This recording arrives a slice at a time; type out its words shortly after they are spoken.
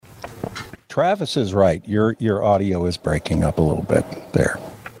Travis is right. Your audio is breaking up a little bit there.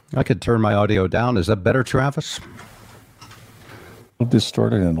 I could turn my audio down. Is that better, Travis?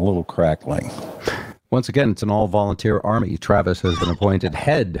 Distorted and a little crackling. Once again, it's an all-volunteer army. Travis has been appointed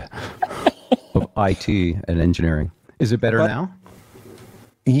head of IT and engineering. Is it better now?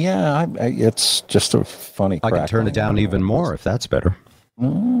 Yeah, it's just a funny I can turn it down even more if that's better.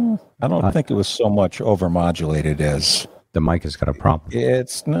 I don't think it was so much overmodulated as... The mic has got a problem. It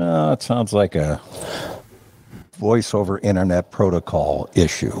sounds like a voice over internet protocol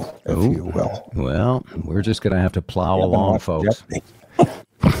issue, if you will. Well, we're just going to have to plow along, folks.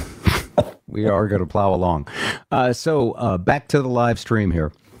 We are going to plow along. So back to the live stream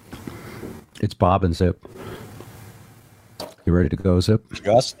here. It's Bob and Zip. You ready to go, Zip?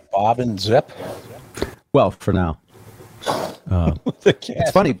 Just Bob and Zip? Well, for now.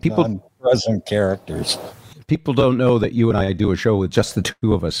 It's funny, people... Present characters. People don't know that you and I do a show with just the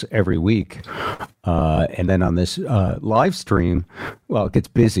two of us every week. And then on this live stream, well, it gets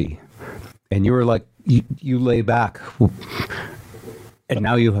busy. And you were like, you lay back. And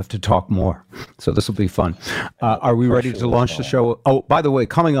now you have to talk more. So this will be fun. Are we ready to launch the show? Oh, by the way,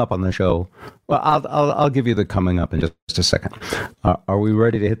 coming up on the show, well, I'll give you the coming up in just a second. Are we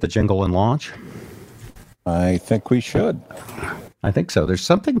ready to hit the jingle and launch? I think we should. I think so. There's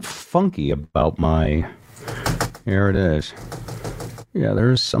something funky about my... Here it is. Yeah,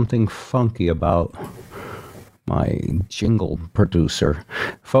 there's something funky about my jingle producer.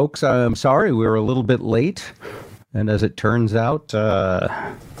 Folks, I'm sorry we were a little bit late. And as it turns out,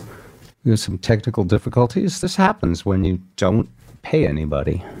 we have some technical difficulties. This happens when you don't pay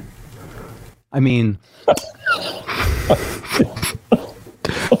anybody. I mean,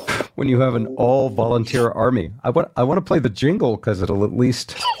 when you have an all-volunteer army. I want to play the jingle because it'll at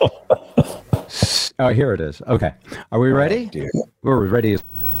least... Oh, here it is. Okay. Are we ready? We're ready. The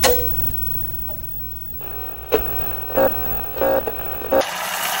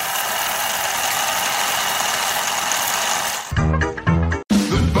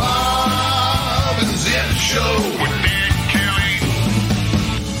Bob and Zip Show with Ed Kelly.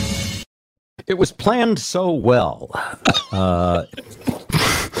 It was planned so well.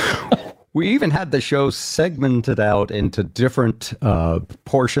 We even had the show segmented out into different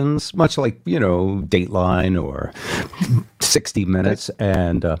portions, much like, Dateline or 60 Minutes.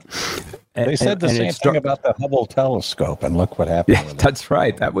 And they said the same thing about the Hubble telescope, and look what happened. Yeah, that's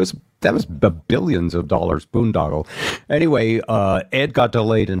right. That was the billions of dollars boondoggle. Anyway, Ed got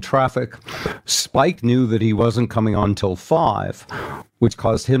delayed in traffic. Spike knew that he wasn't coming on till 5, which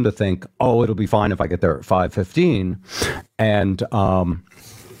caused him to think, oh, it'll be fine if I get there at 5:15. And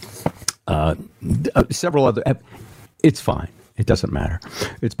several other... It's fine. It doesn't matter.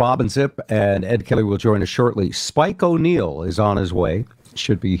 It's Bob and Zip, and Ed Kelly will join us shortly. Spike O'Neill is on his way.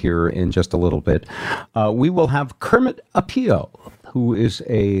 Should be here in just a little bit. We will have Kermet Apio, who is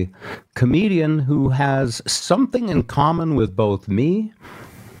a comedian who has something in common with both me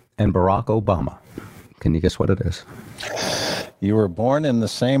and Barack Obama. Can you guess what it is? You were born in the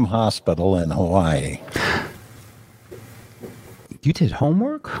same hospital in Hawaii. You did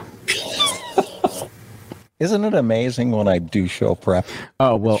homework? Isn't it amazing when I do show prep?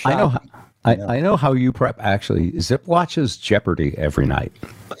 Oh, well, I know how you prep. Actually, Zip watches Jeopardy every night.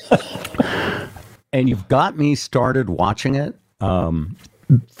 And you've got me started watching it.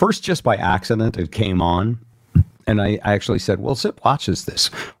 First, just by accident, it came on. And I actually said, well, Zip watches this.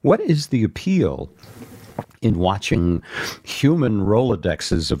 What is the appeal in watching human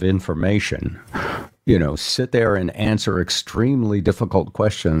Rolodexes of information, sit there and answer extremely difficult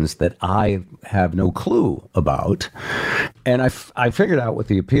questions that I have no clue about? And I figured out what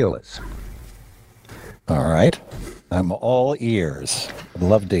the appeal is. All right. I'm all ears. I'd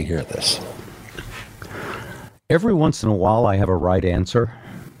love to hear this. Every once in a while, I have a right answer.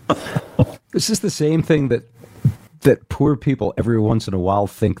 This is the same thing that poor people every once in a while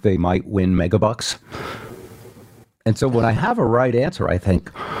think they might win megabucks. And so when I have a right answer, I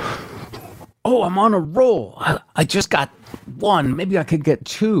think, oh, I'm on a roll. I just got 1. Maybe I could get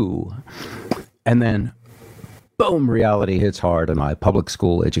 2. And then, boom, reality hits hard and my public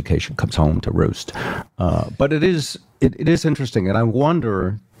school education comes home to roost. But it is interesting. And I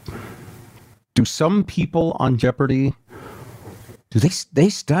wonder, do some people on Jeopardy, they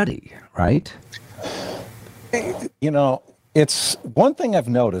study, right? It's one thing I've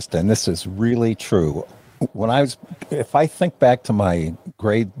noticed, and this is really true. If I think back to my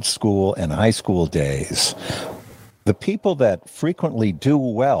grade school and high school days, the people that frequently do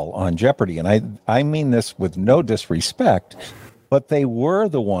well on Jeopardy, and I mean this with no disrespect, but they were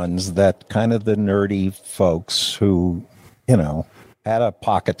the ones that kind of the nerdy folks who, had a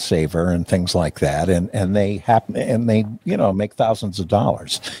pocket saver and things like that, and they make thousands of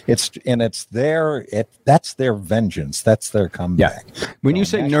dollars. That's their vengeance. That's their comeback. Yeah. When you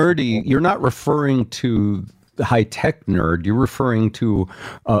say nerdy, you're not referring to the high-tech nerd. You're referring to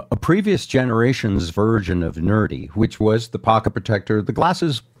a previous generation's version of nerdy, which was the pocket protector, the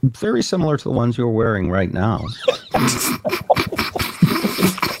glasses very similar to the ones you're wearing right now.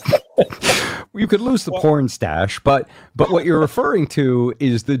 You could lose the porn stash, but what you're referring to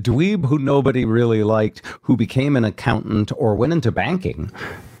is the dweeb who nobody really liked, who became an accountant or went into banking.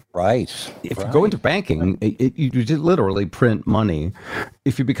 Right. If you go into banking, you literally print money.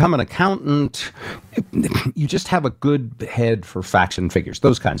 If you become an accountant, you just have a good head for facts and figures,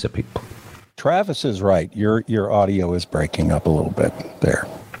 those kinds of people. Travis is right. Your audio is breaking up a little bit there.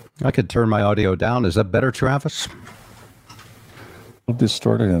 I could turn my audio down. Is that better, Travis?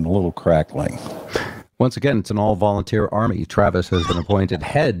 Distorted and a little crackling. Once again, it's an all-volunteer army. Travis has been appointed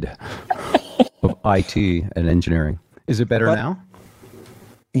head of IT and engineering. Is it better now?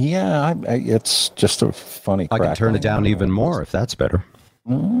 Yeah, it's just a funny crackling. I can turn it down even more if that's better.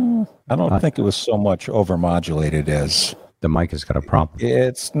 I don't think it was so much overmodulated as... The mic has got a problem.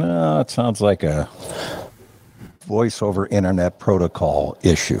 It sounds like a voice over internet protocol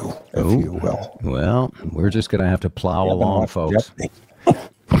issue, if you will. Well, we're just going to have to plow along, folks.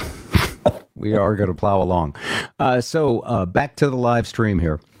 We are going to plow along. So back to the live stream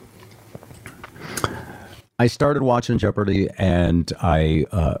here. I started watching Jeopardy, and I'm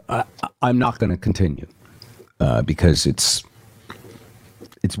not going to continue because it's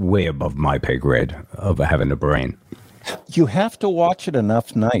way above my pay grade of having a brain. You have to watch it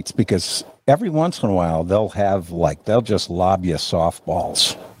enough nights because every once in a while they'll just lob you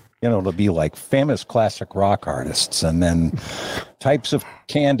softballs. It'll be like famous classic rock artists and then types of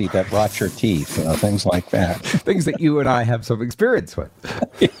candy that rot your teeth, things like that. Things that you and I have some experience with.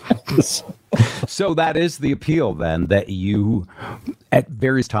 Yes. So that is the appeal then, that you, at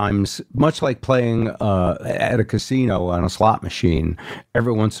various times, much like playing at a casino on a slot machine,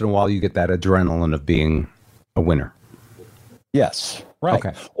 every once in a while you get that adrenaline of being a winner. Yes, right.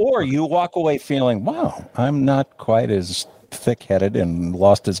 Okay. Or you walk away feeling, wow, I'm not quite as thick-headed and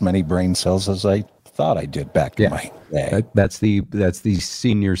lost as many brain cells as I thought I did back in my day. That's the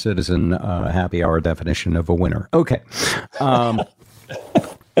senior citizen happy hour definition of a winner. Okay.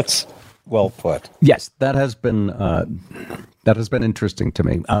 It's well put. Yes, that has been interesting to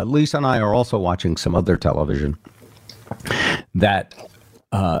me. Lisa and I are also watching some other television that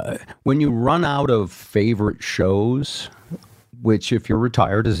when you run out of favorite shows, which if you're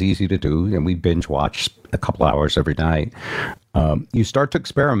retired is easy to do, and we binge watch a couple hours every night, you start to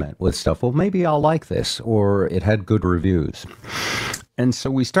experiment with stuff. Well, maybe I'll like this, or it had good reviews. And so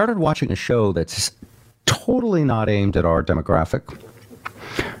we started watching a show that's totally not aimed at our demographic.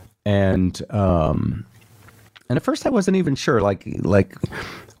 And at first I wasn't even sure, like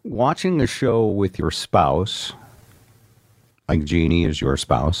watching a show with your spouse, like Jeannie is your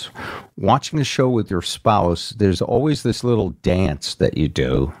spouse, watching a show with your spouse, there's always this little dance that you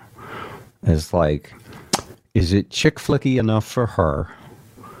do. It's like, is it chick flicky enough for her?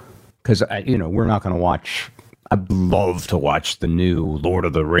 Because, we're not going to watch... I'd love to watch the new Lord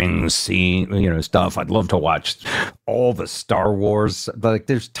of the Rings scene, stuff. I'd love to watch all the Star Wars. Like,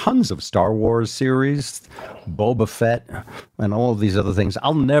 there's tons of Star Wars series, Boba Fett, and all of these other things.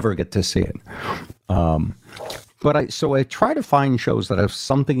 I'll never get to see it. But I try to find shows that have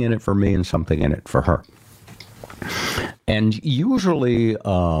something in it for me and something in it for her. And usually,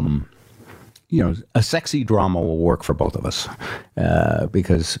 a sexy drama will work for both of us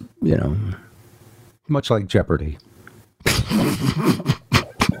because, much like Jeopardy.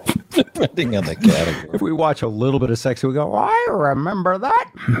 Depending on the category. If we watch a little bit of sex, we go, I remember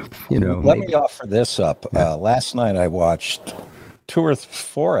that. Let me offer this up. Yeah. Last night I watched 2 or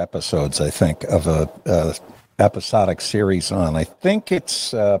 4 episodes, I think, of a episodic series on, I think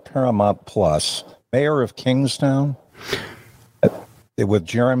it's Paramount Plus, Mayor of Kingstown, with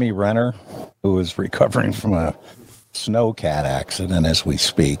Jeremy Renner, who is recovering from a snowcat accident as we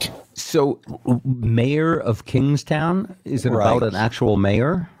speak. So, Mayor of Kingstown? Is it about an actual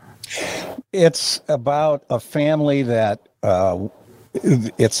mayor? It's about a family that,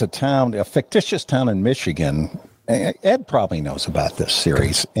 it's a fictitious town in Michigan. Ed probably knows about this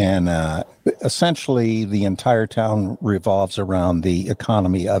series. And essentially, the entire town revolves around the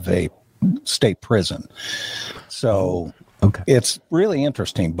economy of a state prison. So It's really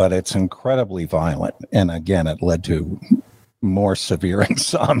interesting, but it's incredibly violent. And again, it led to more severe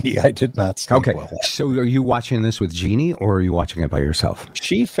insomnia. I did not sleep Okay, well. so are you watching this with Jeannie, or are you watching it by yourself?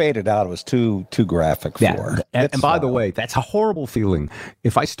 She faded out. It was too graphic for her. And by the way, that's a horrible feeling.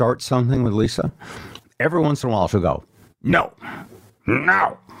 If I start something with Lisa, every once in a while she'll go, no.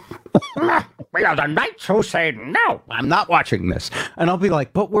 We are the knights who say no. I'm not watching this. And I'll be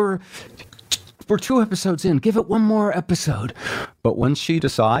like, but we're 2 episodes in. Give it one more episode. But when she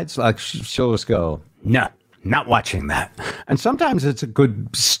decides, like, she'll just go, no, not watching that. And sometimes it's a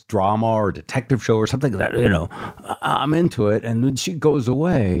good drama or detective show or something that, I'm into it. And then she goes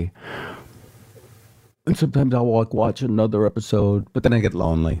away. And sometimes I'll watch another episode, but then I get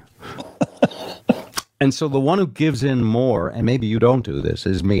lonely. And so the one who gives in more, and maybe you don't do this,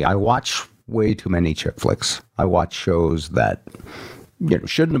 is me. I watch way too many chick flicks. I watch shows that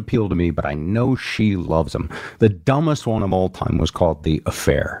shouldn't appeal to me, but I know she loves them. The dumbest one of all time was called The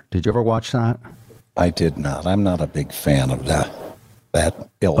Affair. Did you ever watch that? I did not. I'm not a big fan of that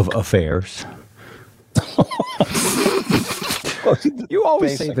ilk. Of affairs. You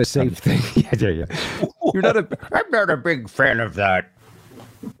always say the same thing. Yeah. I'm not a big fan of that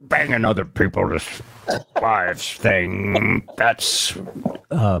banging other people's wives thing. That's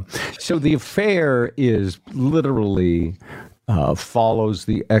so The Affair is literally follows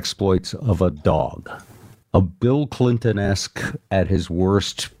the exploits of a dog. A Bill Clinton-esque at his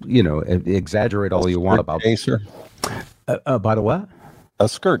worst, exaggerate all you want about. Chaser. By the what? A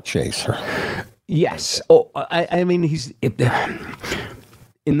skirt chaser. Yes. Oh, I mean,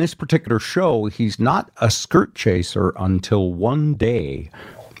 in this particular show, he's not a skirt chaser until one day,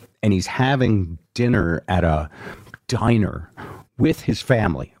 and he's having dinner at a diner with his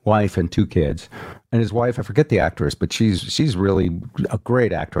family, wife and 2 kids. And his wife, I forget the actress, but she's really a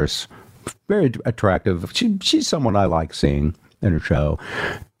great actress, very attractive. She's someone I like seeing in a show.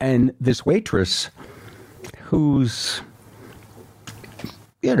 And this waitress, who's,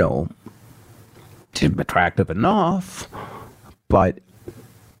 she's attractive enough, but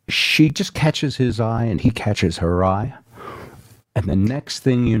she just catches his eye and he catches her eye. And the next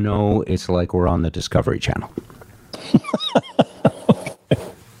thing you know, it's like we're on the Discovery Channel.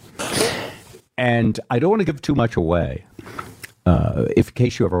 And I don't want to give too much away, in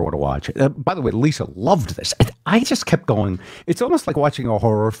case you ever want to watch it. By the way, Lisa loved this. I just kept going. It's almost like watching a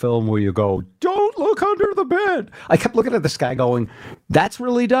horror film where you go, don't look under the bed. I kept looking at this guy going, that's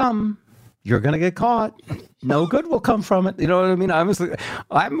really dumb. You're going to get caught. No good will come from it. You know what I mean?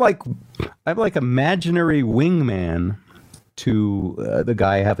 I'm like imaginary wingman to the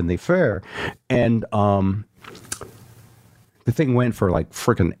guy having the affair. And the thing went for like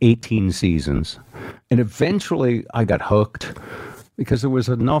freaking 18 seasons. And eventually I got hooked because there was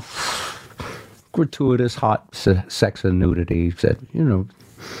enough gratuitous hot sex and nudity that,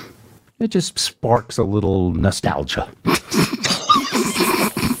 it just sparks a little nostalgia.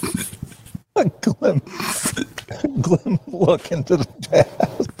 A glimpse look into the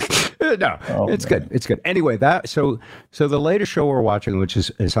past. No, it's good. It's good. Anyway, so the latest show we're watching, which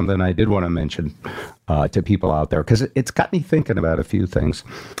is something I did want to mention to people out there, because it's got me thinking about a few things.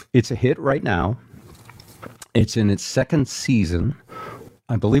 It's a hit right now. It's in its 2nd season.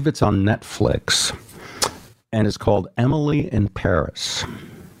 I believe it's on Netflix, and it's called Emily in Paris.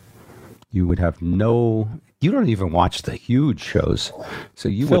 You would have you don't even watch the huge shows, so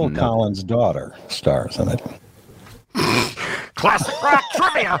you Phil wouldn't know. Collins' daughter stars in it. Classic rock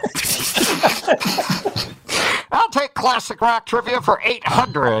trivia. I'll take classic rock trivia for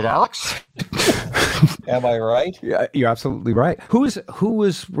 800, Alex. Am I right? Yeah, you're absolutely right. Who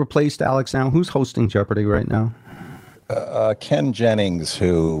is replaced Alex now? Who's hosting Jeopardy right now? Ken Jennings,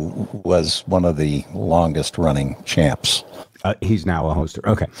 who was one of the longest running champs. He's now a hoster.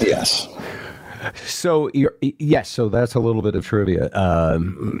 Okay. Yes. So so that's a little bit of trivia.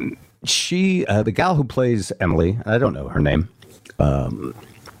 She, the gal who plays Emily, I don't know her name.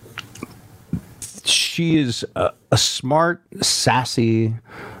 She is a smart, sassy,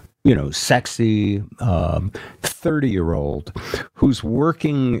 sexy 30-year-old who's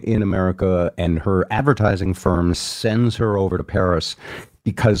working in America, and her advertising firm sends her over to Paris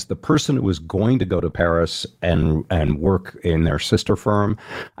because the person who was going to go to Paris and work in their sister firm,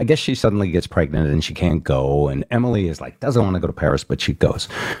 I guess she suddenly gets pregnant and she can't go. And Emily is like, doesn't want to go to Paris, but she goes.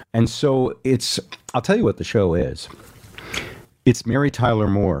 And so I'll tell you what the show is. It's Mary Tyler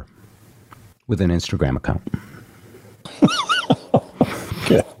Moore with an Instagram account.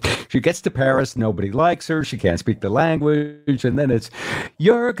 Okay. She gets to Paris, nobody likes her, she can't speak the language, and then it's,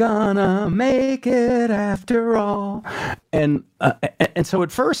 you're gonna make it after all. And so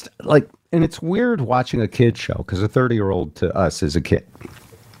at first, and it's weird watching a kid show, because a 30-year-old to us is a kid.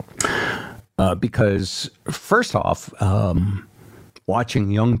 because first off,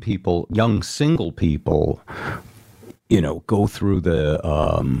 watching young single people, go through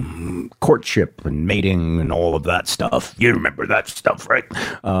the courtship and mating and all of that stuff. You remember that stuff, right?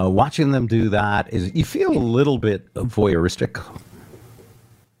 Watching them do that you feel a little bit voyeuristic.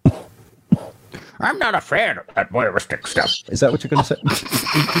 I'm not a fan of that voyeuristic stuff. Is that what you're going to say?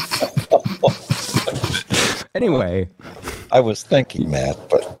 Anyway. I was thinking that,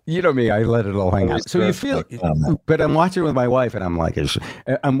 but you know me, I let it all hang out. So you feel, but I'm watching with my wife, and I'm like,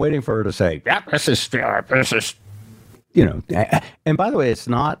 I'm waiting for her to say, Yeah, this is. And by the way, it's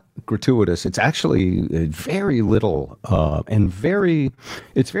not gratuitous. It's actually very little, and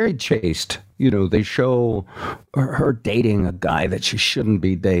it's very chaste. They show her dating a guy that she shouldn't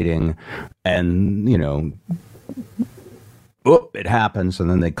be dating, and it happens,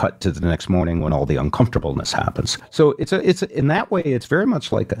 and then they cut to the next morning when all the uncomfortableness happens. So it's in that way, it's very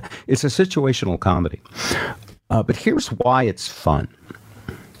much like it's a situational comedy. But here's why it's fun.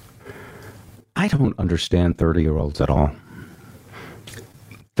 I don't understand 30-year-olds at all.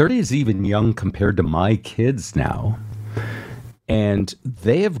 30 is even young compared to my kids now. And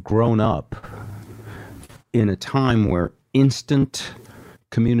they have grown up in a time where instant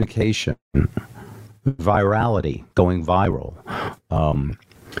communication, virality, going viral,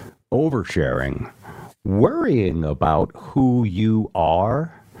 oversharing, worrying about who you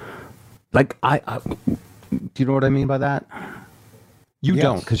are. Like, do you know what I mean by that? You Yes.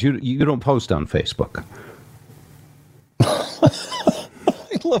 don't, because you don't post on Facebook.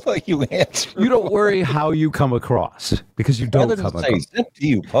 I love how you answer. You don't worry how you come across, because you don't Rather come than say, across. Zip, do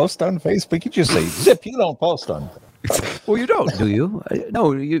you post on Facebook? You just say, Zip, you don't post on. Well, you don't, do you?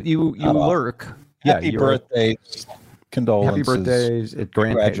 No, you lurk. Happy you're- birthdays, condolences. Happy birthdays.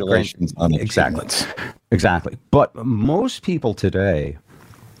 Congratulations on exactly. achievements. Exactly. But most people today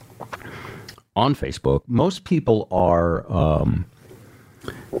on Facebook, most people are,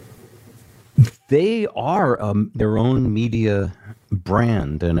 they are their own media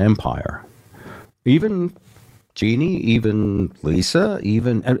brand and empire. Even Jeannie, even Lisa,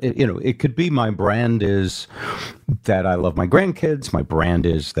 even, it could be my brand is that I love my grandkids. My brand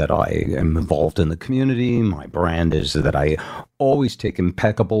is that I am involved in the community. My brand is that I always take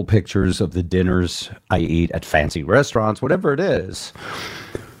impeccable pictures of the dinners I eat at fancy restaurants, whatever it is.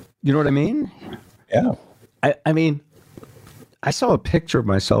 You know what I mean? Yeah. I mean, I saw a picture of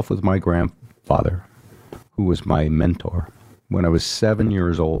myself with my grandfather, who was my mentor, when I was 7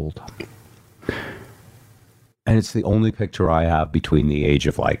 years old. And it's the only picture I have between the age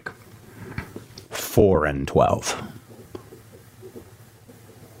of 4 and 12.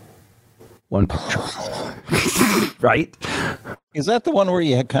 One picture. Right? Is that the one where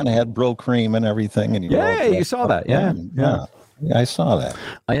you kind of had Brill cream and everything? And You saw that. Yeah. Yeah, I saw that.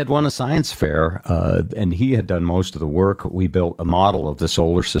 I had won a science fair, and he had done most of the work. We built a model of the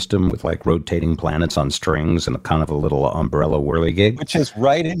solar system with rotating planets on strings and a kind of a little umbrella whirligig. Which is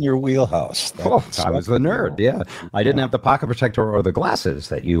right in your wheelhouse. I was the nerd, yeah. I didn't have the pocket protector or the glasses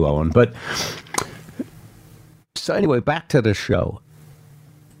that you own. But so anyway, back to the show.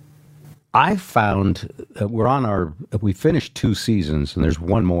 I found we finished 2 seasons, and there's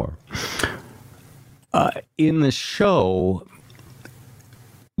one more. In the show,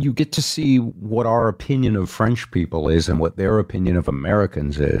 you get to see what our opinion of French people is and what their opinion of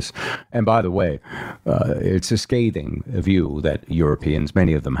Americans is. And by the way, it's a scathing view that Europeans,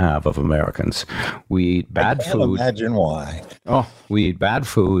 many of them have, of Americans. We eat bad food. Imagine why. Oh, we eat bad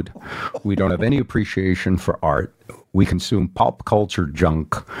food. We don't have any appreciation for art. We consume pop culture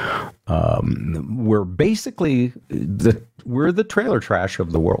junk. We're basically we're the trailer trash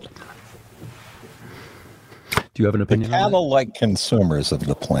of the world. Do you have an opinion on that? Cattle-like consumers of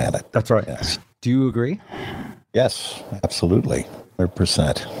the planet. That's right. Yes. Do you agree? Yes, absolutely.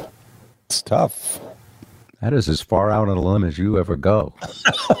 100%. It's tough. That is as far out on a limb as you ever go.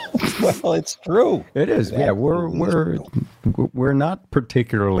 Well, it's true. It is. Yeah, we're not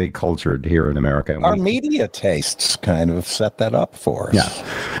particularly cultured here in America. Our media tastes kind of set that up for us.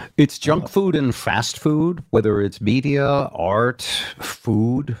 Yeah. It's junk food and fast food, whether it's media, art,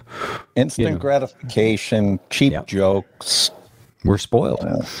 food. Instant gratification, cheap jokes, We're spoiled.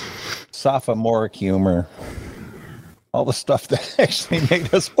 sophomoric humor. All the stuff that actually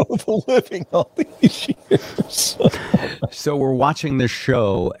made us both a living all these years. So we're watching this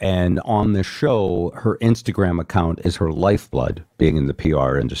show, and on the show, her Instagram account is her lifeblood, being in the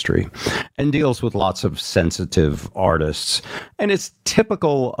PR industry, and deals with lots of sensitive artists. And it's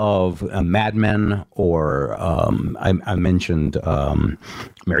typical of Mad Men, or I mentioned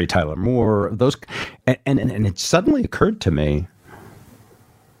Mary Tyler Moore. Those, and it suddenly occurred to me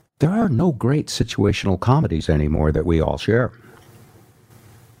there are no great situational comedies anymore that we all share.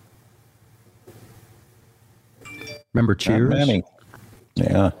 Remember Cheers? Not many.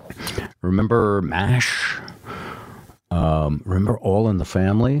 Yeah. Remember MASH? Remember All in the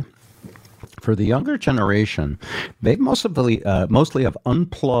Family? For the younger generation, they mostly have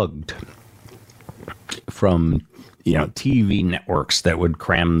unplugged from TV networks that would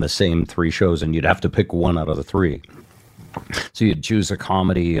cram the same 3 shows, and you'd have to pick one out of the 3. So you'd choose a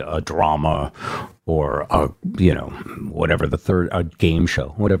comedy, a drama, or whatever a game show,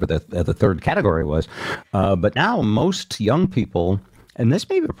 whatever the third category was. But now most young people, and this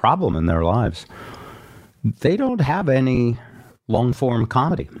may be a problem in their lives, they don't have any long form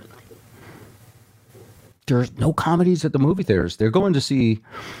comedy. There's no comedies at the movie theaters. They're going to see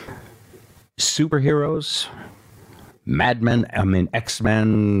superheroes, Mad Men,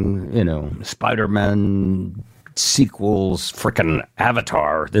 X-Men, Spider-Man, sequels, frickin'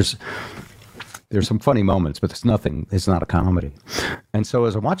 Avatar. There's some funny moments, but it's not a comedy. And so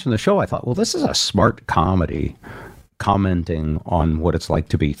as I'm watching the show, I thought, well, this is a smart comedy commenting on what it's like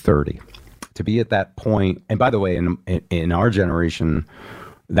to be 30. To be at that point, and by the way, in our generation,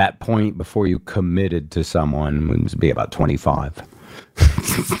 that point before you committed to someone would be about 25.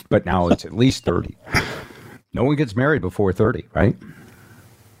 But now it's at least 30. No one gets married before 30, right?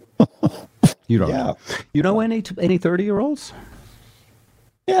 You don't know. You know any 30-year-olds?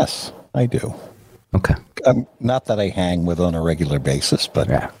 Yes, I do. Okay. Not that I hang with on a regular basis, but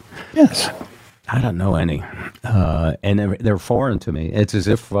yeah. Yes. I don't know any, and they're foreign to me. It's as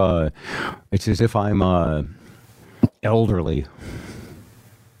if I'm elderly.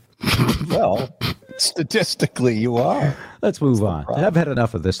 Well, statistically, you are. Let's move on. I've had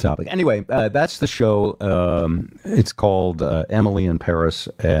enough of this topic. Anyway, that's the show. It's called Emily in Paris,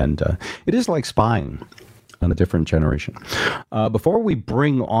 and it is like spying on a different generation. Before we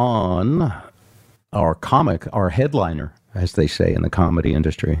bring on our headliner, as they say in the comedy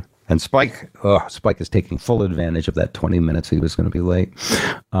industry, and Spike is taking full advantage of that 20 minutes he was going to be late.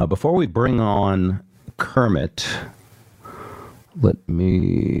 Before we bring on Kermet, let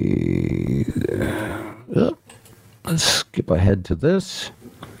me let's skip ahead to this.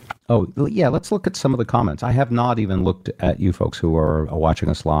 Oh, yeah, let's look at some of the comments. I have not even looked at you folks who are watching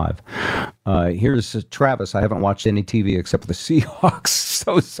us live. Here's Travis. I haven't watched any TV except for the Seahawks.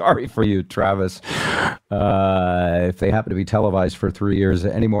 So sorry for you, Travis. If they happen to be televised for 3 years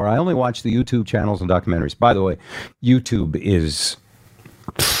anymore, I only watch the YouTube channels and documentaries. By the way, YouTube is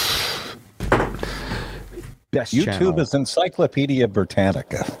best YouTube channel. is Encyclopedia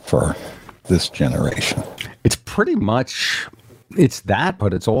Britannica for this generation. It's pretty much... It's that,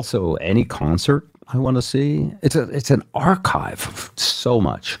 but it's also any concert I want to see. It's an archive of so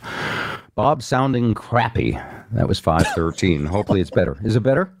much. Bob sounding crappy. That was 513. Hopefully it's better. Is it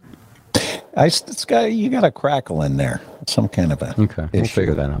better? You got a crackle in there. Some kind of a Okay, we'll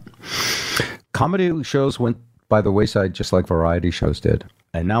figure that out. Comedy shows went by the wayside just like variety shows did.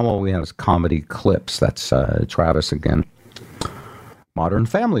 And now all we have is comedy clips. That's Travis again. Modern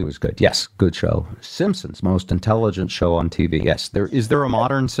Family was good. Yes, good show. Simpsons, most intelligent show on TV. Yes. Is there a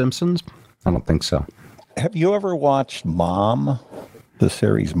modern Simpsons? I don't think so. Have you ever watched Mom, the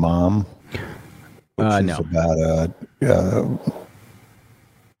series Mom? Which is no. about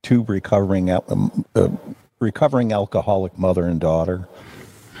two recovering alcoholic mother and daughter.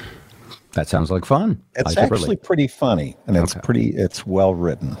 That sounds like fun. It's actually pretty funny, and it's well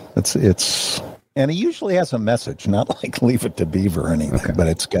written. And he usually has a message, not like Leave It to Beaver or anything, but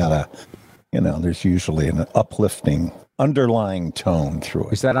it's got there's usually an uplifting underlying tone through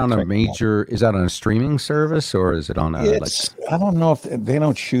it. Is that on is that on a streaming service, or is it on a, I don't know if they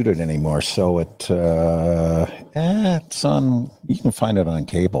don't shoot it anymore, so it's on, you can find it on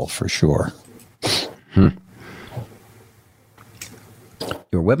cable for sure.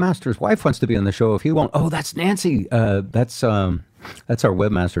 Your webmaster's wife wants to be on the show if he won't. Oh, that's Nancy. That's our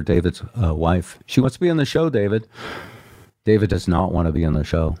webmaster, David's wife. She wants to be on the show, David. David does not want to be on the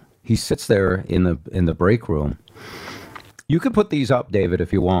show. He sits there in the break room. You can put these up, David,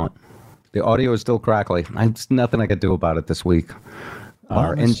 if you want. The audio is still crackly. There's nothing I could do about it this week.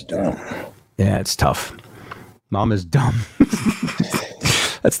 Mom is dumb. Yeah, it's tough. Mom is dumb.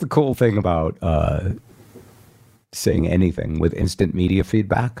 That's the cool thing about saying anything with instant media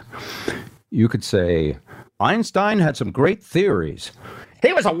feedback. You could say, Einstein had some great theories.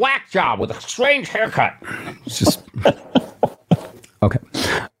 He was a whack job with a strange haircut. It's just... Okay.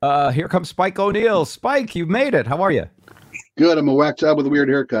 Here comes Spike O'Neill. Spike, you made it. How are you? Good. I'm a whack job with a weird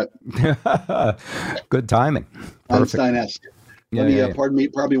haircut. Good timing. Einstein-esque. Yeah, Let me, yeah, yeah. pardon me,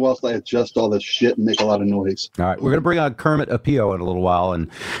 whilst I adjust all this shit and make a lot of noise. All right, we're going to bring on Kermet Apio in a little while, and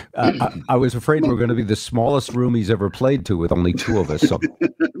I was afraid we're going to be the smallest room he's ever played to with only two of us. So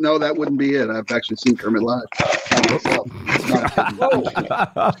No, that wouldn't be it. I've actually seen Kermit live. Not myself.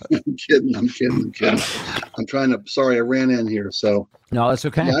 I'm kidding. I'm kidding. I'm trying to. Sorry, I ran in here. So no, that's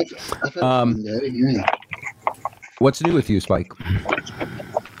okay. yeah, I've had a fun day. Yeah. What's new with you, Spike?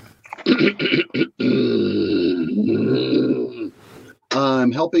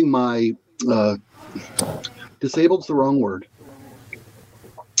 I'm helping my disabled's the wrong word.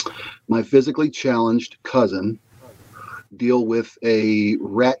 My physically challenged cousin deal with a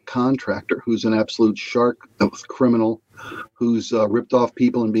rat contractor who's an absolute shark criminal who's ripped off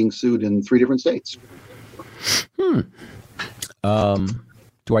people and being sued in 3 different states. Do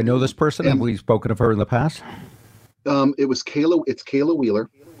I know this person? Have we spoken of her in the past? It was Kayla. It's Kayla Wheeler.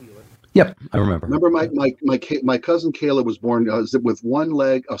 Yep, I remember. Remember, my cousin Kayla was born with one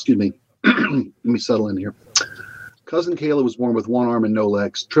leg. Oh, excuse me. Let me settle in here. Cousin Kayla was born with one arm and no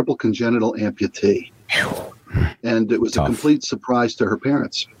legs, triple congenital amputee, and it was Tough. a complete surprise to her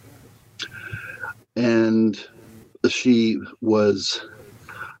parents. And she was.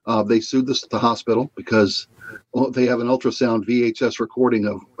 They sued the hospital because they have an ultrasound VHS recording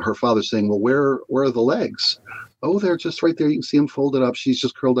of her father saying, "Well, where are the legs?" "Oh, they're just right there. You can see them folded up. She's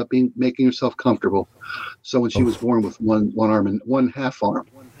just curled up, making herself comfortable." So when she was born with one arm and one half arm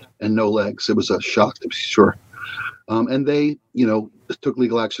and no legs, it was a shock to be sure. And they, took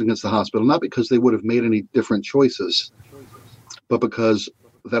legal action against the hospital, not because they would have made any different choices, but because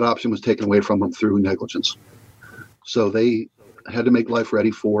that option was taken away from them through negligence. So they had to make life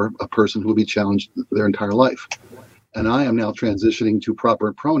ready for a person who will be challenged their entire life. And I am now transitioning to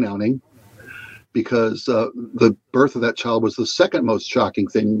proper pronouncing, because the birth of that child was the second most shocking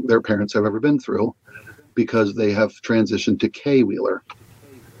thing their parents have ever been through, because they have transitioned to K Wheeler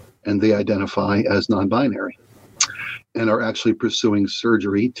and they identify as non-binary and are actually pursuing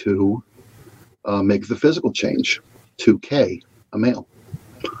surgery to make the physical change to K, a male.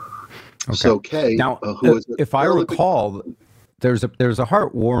 Okay. So K, now, who is if I recall, there's a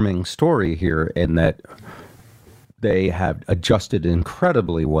heartwarming story here in that they have adjusted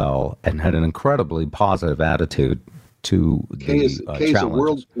incredibly well and had an incredibly positive attitude to the challenges.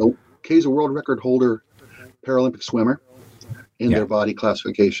 Kay's a world record holder Paralympic swimmer in their body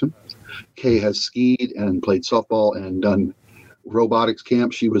classification. Kay has skied and played softball and done robotics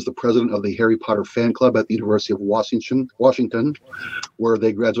camp. She was the president of the Harry Potter fan club at the University of Washington, where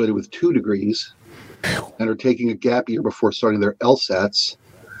they graduated with 2 degrees and are taking a gap year before starting their LSATs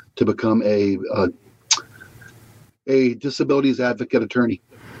to become a disabilities advocate attorney.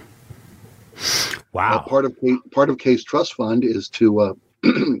 Wow. Part of Kay's trust fund is to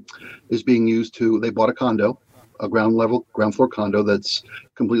is being used to. They bought a condo, a ground floor condo that's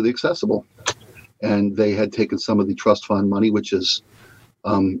completely accessible, and they had taken some of the trust fund money, which is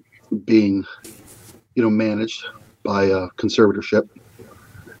being managed by a conservatorship,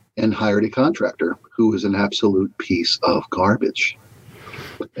 and hired a contractor who is an absolute piece of garbage.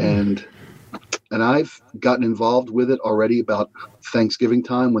 And I've gotten involved with it already about Thanksgiving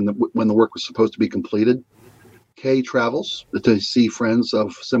time when the work was supposed to be completed. Kay travels to see friends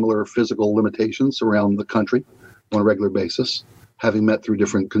of similar physical limitations around the country on a regular basis, having met through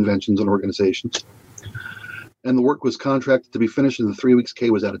different conventions and organizations. And the work was contracted to be finished in the 3 weeks Kay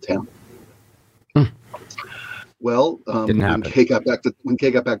was out of town. Well, when Kay got back to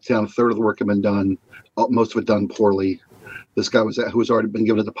town, a third of the work had been done, most of it done poorly. This guy who was already been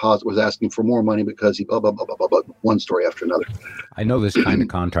given a deposit was asking for more money because he blah, blah, blah, blah, blah, blah, one story after another. I know this kind of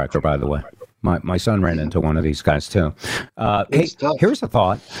contractor, by the way. My son ran into one of these guys too. Hey, tough. here's a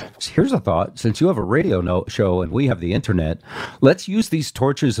thought. Since you have a radio show and we have the internet, let's use these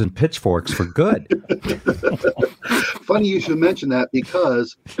torches and pitchforks for good. Funny you should mention that,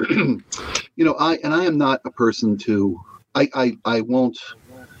 because, I am not a person to, I won't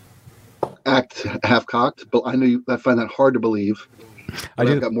act half-cocked, but I find that hard to believe.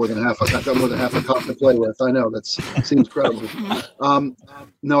 I've got more than half a cock to play with. I know that seems credible.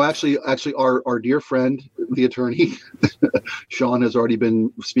 No, actually, our dear friend, the attorney, Sean, has already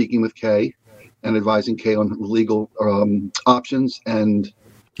been speaking with Kay and advising Kay on legal options and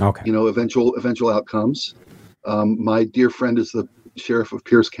eventual outcomes. My dear friend is the sheriff of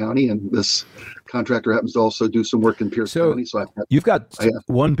Pierce County, and this contractor happens to also do some work in Pierce County. So you've got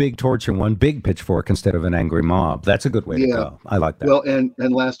one big torch and one big pitchfork instead of an angry mob. That's a good way to go. I like that. Well, and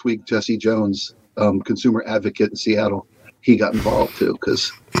last week, Jesse Jones, consumer advocate in Seattle, he got involved too,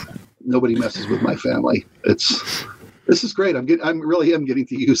 because nobody messes with my family. It's This is great. I'm really am getting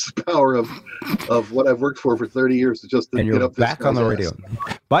to use the power of what I've worked for 30 years to just And get you're up this back on the guy's radio.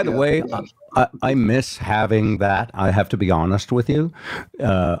 ass. By the Yeah, way, yeah. I miss having that. I have to be honest with you.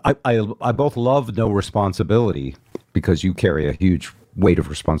 I both love no responsibility because you carry a huge weight of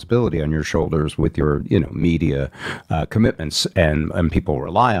responsibility on your shoulders with your media commitments, and people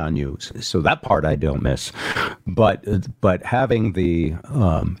rely on you. So that part I don't miss. But having the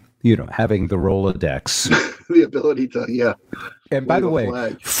having the Rolodex, The ability to and by wave the a way,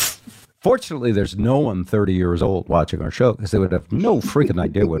 flag. fortunately, there's no one 30 years old watching our show because they would have no freaking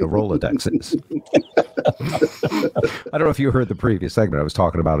idea what a Rolodex is. I don't know if you heard the previous segment. I was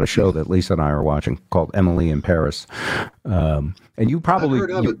talking about a show that Lisa and I are watching called Emily in Paris. And you probably... I've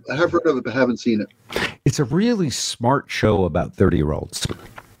heard of it. I have heard of it, but haven't seen it. It's a really smart show about 30-year-olds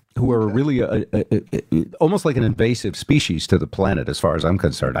who are really almost like an invasive species to the planet, as far as I'm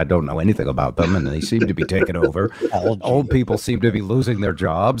concerned. I don't know anything about them, and they seem to be taking over. Old people seem to be losing their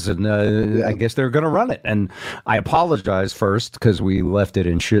jobs, and I guess they're going to run it. And I apologize first because we left it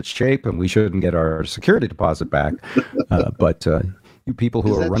in shit shape, and we shouldn't get our security deposit back. But you people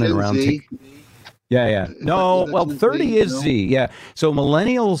who are running Gen around... Z? Yeah. No, well, Gen 30 Z? is No? Z. Yeah. So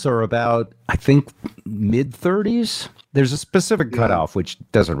millennials are about, I think, mid-30s. There's a specific cutoff, which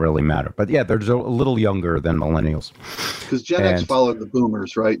doesn't really matter. But yeah, they're a little younger than millennials. Because Gen X followed the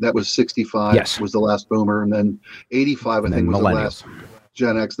boomers, right? That was 65 was the last boomer, and then 85, I think, was the last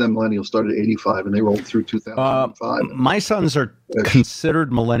Gen X. Then millennials started at 85, and they rolled through 2005. My sons are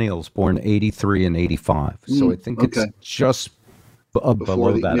considered millennials, born 83 and 85. So I think it's just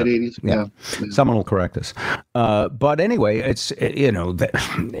below the that. mid-80s. Yeah. Someone will correct us. But anyway, it's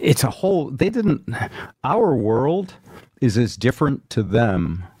it's a whole. They didn't. Our world is as different to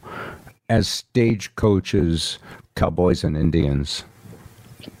them as stagecoaches, cowboys, and Indians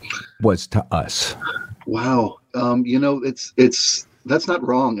was to us. Wow. It's that's not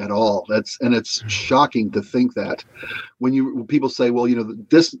wrong at all. It's shocking to think that when people say, well,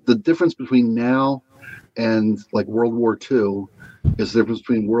 the difference between now and like World War II is the difference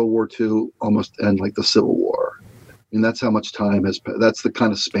between World War II almost and like the Civil War. And that's how much time has. That's the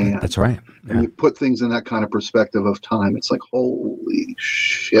kind of span. That's right. Yeah. And you put things in that kind of perspective of time, it's like, holy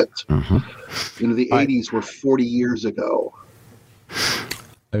shit. Mm-hmm. The 80s were 40 years ago.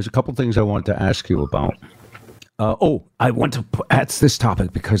 There's a couple things I want to ask you about. I want to add this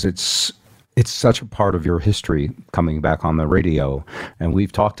topic because it's such a part of your history coming back on the radio. And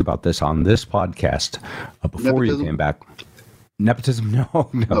we've talked about this on this podcast before you came back. Nepotism? No.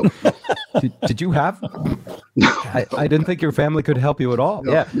 Did you have? I didn't think your family could help you at all.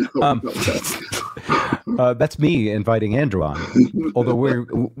 That's me inviting Andrew on. Although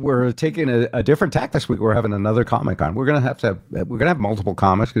we're taking a different tack this week. We're having another comic on. We're gonna have multiple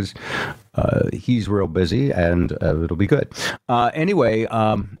comics because he's real busy and it'll be good. Anyway,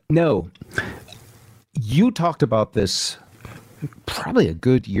 no, you talked about this probably a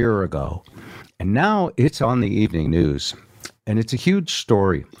good year ago, and now it's on the evening news. And it's a huge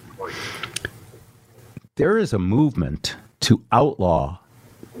story. There is a movement to outlaw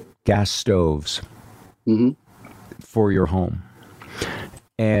gas stoves for your home.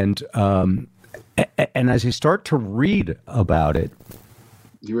 And as you start to read about it,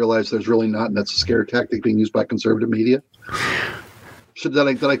 you realize there's really not, and that's a scare tactic being used by conservative media. Did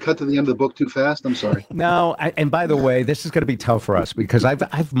I cut to the end of the book too fast? I'm sorry. No, and by the way, this is going to be tough for us because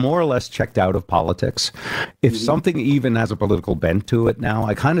I've more or less checked out of politics. If something even has a political bent to it now,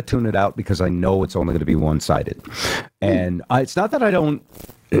 I kind of tune it out because I know it's only going to be one-sided. And it's not that I don't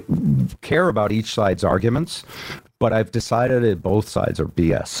care about each side's arguments, but I've decided that both sides are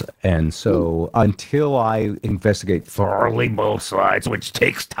BS. And so until I investigate thoroughly both sides, which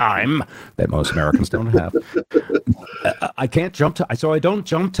takes time that most Americans don't have, I can't jump to, so I don't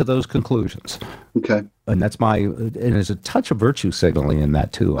jump to those conclusions. Okay. And that's and there's a touch of virtue signaling in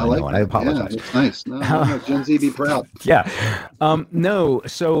that too. I know, and I apologize. Yeah, it's nice. No, Gen Z, be proud. Yeah. No,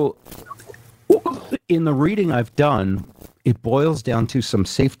 so in the reading I've done, it boils down to some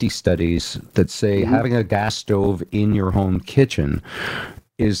safety studies that say having a gas stove in your home kitchen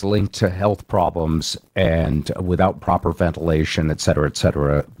is linked to health problems and without proper ventilation, et cetera, et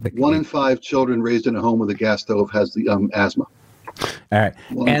cetera. 1 in 5 children raised in a home with a gas stove has the asthma. All right.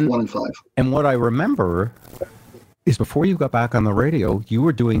 1 in 5. And what I remember is before you got back on the radio, you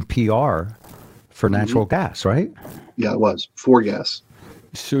were doing PR for natural gas, right? Yeah, it was. For gas.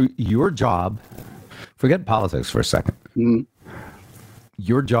 So your job, forget politics for a second.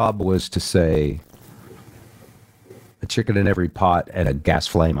 Your job was to say a chicken in every pot and a gas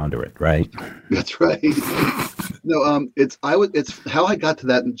flame under it, right? That's right. No, it's how I got to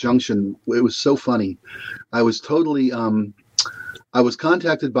that junction. It was so funny. I was totally, I was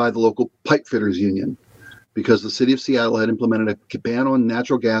contacted by the local pipe fitters union because the city of Seattle had implemented a ban on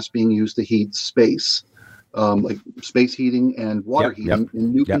natural gas being used to heat space, like space heating and water heating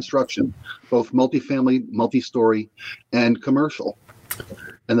in new construction, both multifamily, multi-story, and commercial.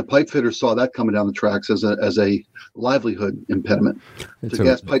 And the pipe fitters saw that coming down the tracks as a livelihood impediment to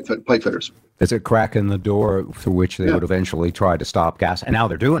gas pipe fitters. It's a crack in the door through which they would eventually try to stop gas, and now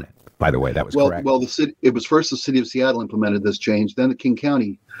they're doing it. By the way, that was correct. Well, it was first the city of Seattle implemented this change, then the King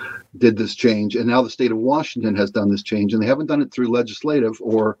County did this change, and now the state of Washington has done this change, and they haven't done it through legislative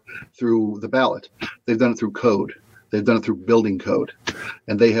or through the ballot. They've done it through code. They've done it through building code,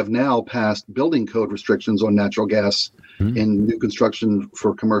 and they have now passed building code restrictions on natural gas in new construction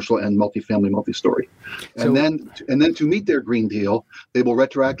for commercial and multifamily, multi-story. And then to meet their Green Deal, they will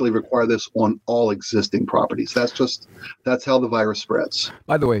retroactively require this on all existing properties. That's how the virus spreads.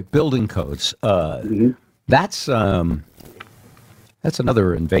 By the way, building codes. That's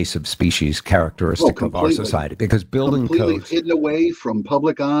another invasive species characteristic of our society, because building completely codes hidden away from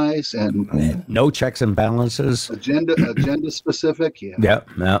public eyes and no checks and balances. Agenda specific. Yeah.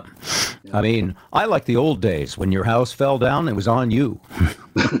 I mean, I like the old days when your house fell down, it was on you.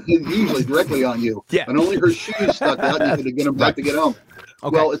 Usually directly on you. Yeah. And only her shoes stuck out. You had to get them back to get home.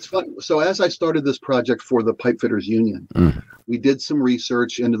 Okay. Well, it's fun. So as I started this project for the Pipe Fitters Union, we did some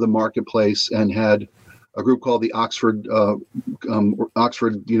research into the marketplace and had a group called the Oxford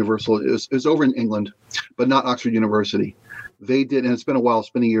Universal. Is over in England, but not Oxford University. They did, and it's been a while,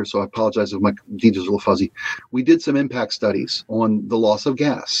 it's been a year, so I apologize if my details are a little fuzzy. We did some impact studies on the loss of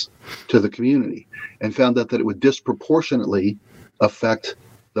gas to the community and found out that it would disproportionately affect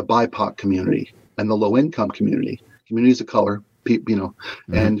the BIPOC community and the low-income community, communities of color,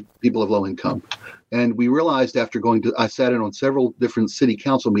 and people of low income. And we realized after I sat in on several different city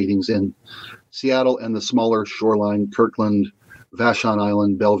council meetings in Seattle and the smaller shoreline, Kirkland, Vashon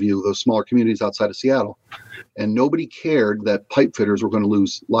Island, Bellevue, those smaller communities outside of Seattle. And nobody cared that pipe fitters were going to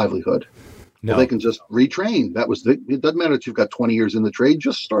lose livelihood. No. Well, they can just retrain. It doesn't matter if you've got 20 years in the trade,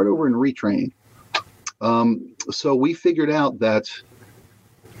 just start over and retrain. So we figured out that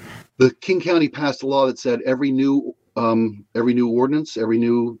the King County passed a law that said every new ordinance, every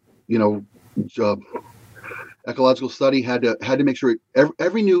new, ecological study had to make sure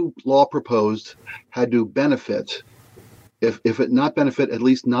every new law proposed had to benefit, if it not benefit, at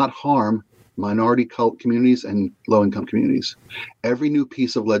least not harm minority communities and low-income communities. Every new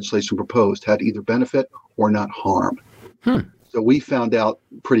piece of legislation proposed had to either benefit or not harm. So we found out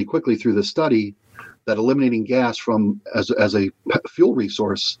pretty quickly through the study that eliminating gas as a fuel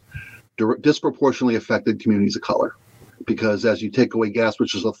resource disproportionately affected communities of color, because as you take away gas,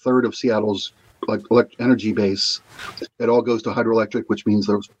 which is a third of Seattle's energy base, it all goes to hydroelectric, which means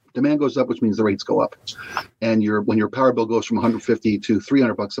the demand goes up, which means the rates go up. And when your power bill goes from $150 to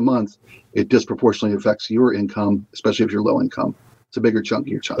 $300 a month, it disproportionately affects your income, especially if you're low income. It's a bigger chunk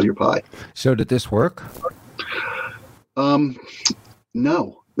of your pie. So did this work?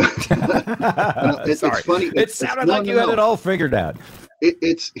 No. It's funny. It sounded like you had it all figured out.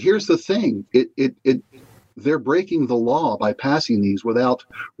 Here's the thing. They're breaking the law by passing these without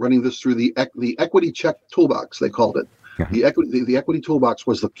running this through the equity check toolbox, they called it. The equity toolbox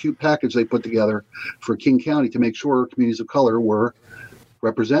was the cute package they put together for King County to make sure communities of color were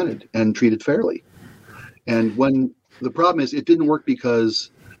represented and treated fairly. And when the problem is, it didn't work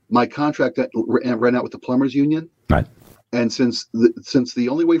because my contract ran out with the plumbers union. Right. And since the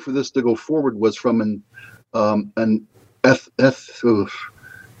only way for this to go forward was from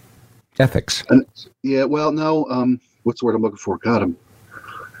ethics. What's the word I'm looking for?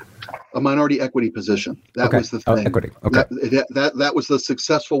 A minority equity position. That was the thing. Equity. Okay. That was the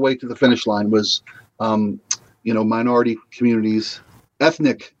successful way to the finish line. Was minority communities,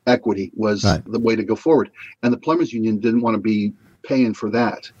 ethnic equity was the way to go forward. And the plumbers union didn't want to be paying for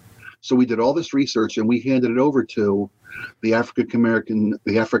that. So we did all this research and we handed it over to the African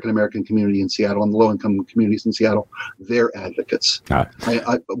American community in Seattle and the low-income communities in Seattle. They're advocates.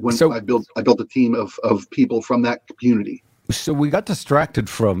 I built a team of people from that community. So we got distracted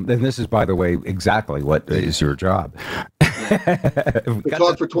from, and this is, by the way, exactly what is your job. We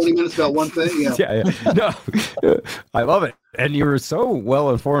talked for 20 minutes about one thing. Yeah. No, I love it, and you're so well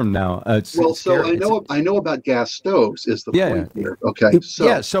informed now. I know about gas stoves. Is the point here? Okay.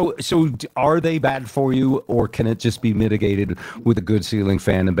 So are they bad for you, or can it just be mitigated with a good ceiling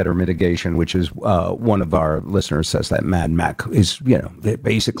fan and better mitigation? Which is one of our listeners says that Mad Mac is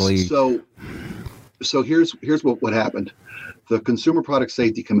basically. So here's what happened. The Consumer Product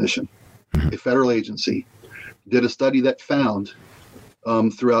Safety Commission, a federal agency, did a study that found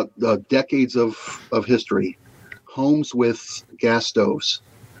throughout decades of history, homes with gas stoves,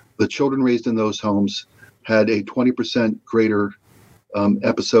 the children raised in those homes had a 20% greater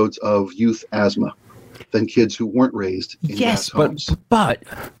episodes of youth asthma than kids who weren't raised in gas homes. But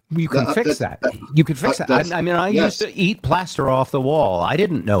you can fix that. You can fix that. I mean, I used to eat plaster off the wall. I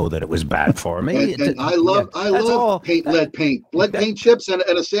didn't know that it was bad for me. And I love lead paint chips and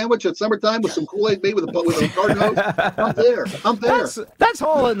a sandwich at summertime with some Kool-Aid made with a garden hose. I'm there. That's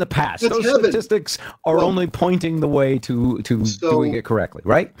all in the past. Those statistics are only pointing the way to doing it correctly,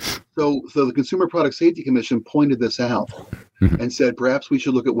 right? So the Consumer Product Safety Commission pointed this out and said perhaps we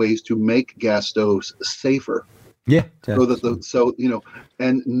should look at ways to make gas stoves safer. Yeah.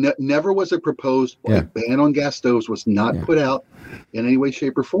 Never was it proposed. A ban on gas stoves was not put out in any way,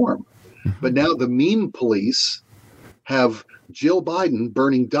 shape, or form. But now the meme police have Jill Biden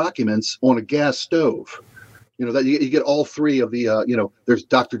burning documents on a gas stove. That you get all three of the, there's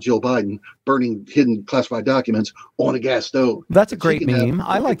Dr. Jill Biden burning hidden classified documents on a gas stove. That's a great meme.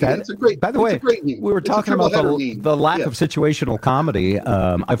 I like that. By the way, we were talking about the lack of situational comedy.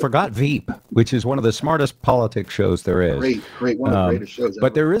 I forgot Veep, which is one of the smartest politics shows there is. Great. One of the greatest shows ever.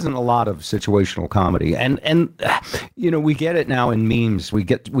 But there isn't a lot of situational comedy. And we get it now in memes. We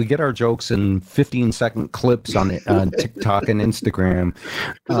get our jokes in 15-second clips on TikTok and Instagram.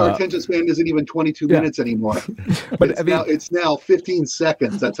 Because our attention span isn't even 22 minutes anymore. But it's now 15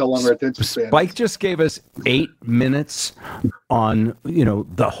 seconds. That's how long our attention span is. Spike just gave us 8 minutes on,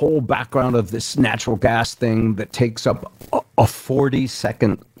 the whole background of this natural gas thing that takes up a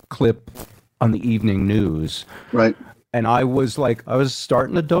 40-second clip on the evening news. Right. And I was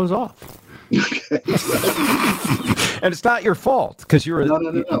starting to doze off. And it's not your fault because you're no.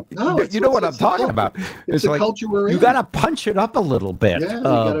 You know what I'm talking about. It's a culture we're in. You got to punch it up a little bit. Yeah,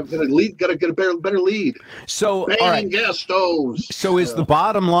 you got to get a better lead. So, all right. Gas stoves. So is the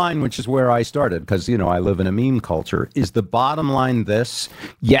bottom line, which is where I started, because I live in a meme culture. Is the bottom line this?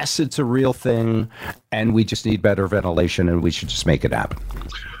 Yes, it's a real thing, and we just need better ventilation, and we should just make it happen.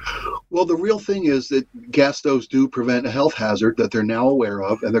 Well, the real thing is that gas stoves do prevent a health hazard that they're now aware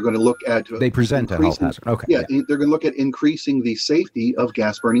of, and they're going to look at. They present a health hazard. Okay. Yeah, they're going to look at increasing the safety of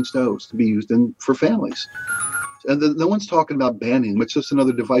gas burning stoves to be used for families. And no one's talking about banning, which is just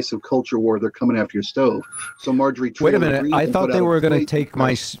another divisive culture war. They're coming after your stove. So Marjorie, wait a minute. I thought they were going to take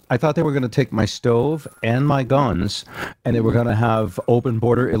my stove and my guns, and they were going to have open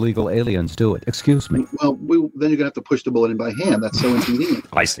border illegal aliens do it. Excuse me. Well, then you're going to have to push the bullet in by hand. That's so inconvenient.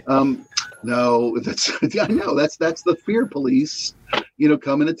 I see. No, that's the fear police.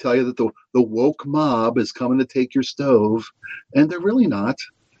 Coming to tell you that the woke mob is coming to take your stove, and they're really not.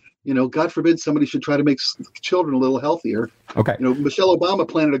 God forbid somebody should try to make children a little healthier. Okay. Michelle Obama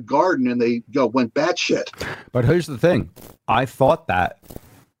planted a garden and they went batshit. But here's the thing. I thought that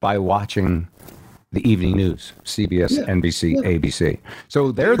by watching the evening news, CBS, NBC, ABC.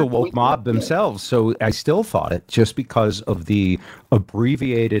 So they're the woke mob themselves. So I still thought it just because of the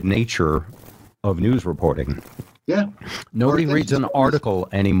abbreviated nature of news reporting. Yeah. Nobody reads an article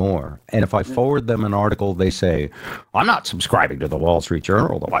anymore. And if I forward them an article, they say, I'm not subscribing to the Wall Street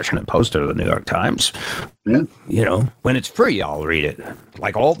Journal, the Washington Post, or the New York Times. Yeah. When it's free, I'll read it.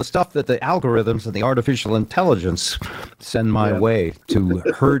 Like all the stuff that the algorithms and the artificial intelligence send my way to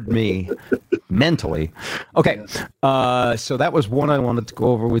herd me mentally. Okay. So that was one I wanted to go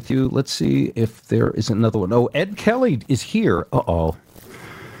over with you. Let's see if there is another one. Oh, Ed Kelly is here. Uh-oh.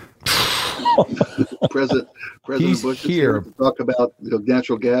 President Bush is here to talk about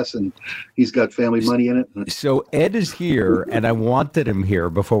natural gas, and he's got family money in it. So Ed is here, and I wanted him here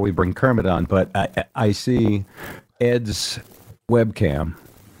before we bring Kermit on, but I see Ed's webcam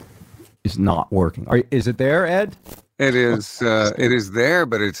is not working. Is it there, Ed? It is. It is there,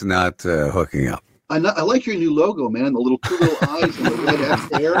 but it's not hooking up. I like your new logo, man. The two little eyes and the red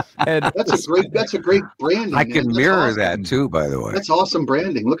hair. That's a great branding. I can mirror that too, by the way. That's awesome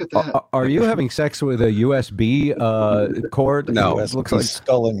branding. Look at that. Are you having sex with a USB cord? No, it looks like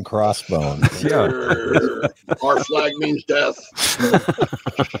skull and crossbones. Yeah. Our flag means death.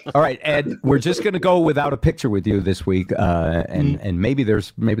 All right, Ed. We're just going to go without a picture with you this week, and maybe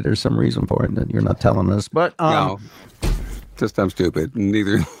there's some reason for it that you're not telling us. But no. Just I'm stupid.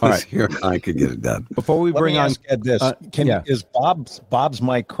 Neither here I could get it done. Before we bring on Ed this, is Bob's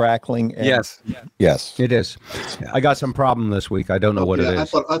mic crackling? Ed? Yes, it is. Yeah. I got some problem this week. I don't know what it is. I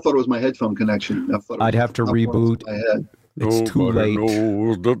thought it was my headphone connection. I'd have to reboot. It's too late.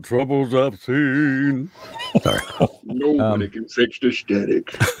 Knows the troubles I've seen. Sorry. Nobody can fix the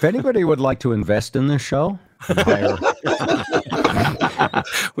static. If anybody would like to invest in this show,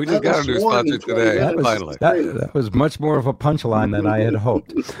 We just got a new sponsor today. Finally. That was much more of a punchline than I had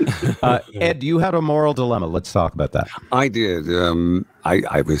hoped. Ed, you had a moral dilemma. Let's talk about that. I did.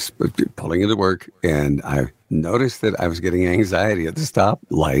 I was pulling into work, and I noticed that I was getting anxiety at the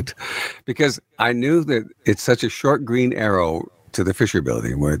stoplight because I knew that it's such a short green arrow to the Fisher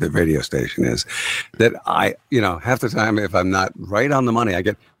Building where the radio station is that half the time if I'm not right on the money, I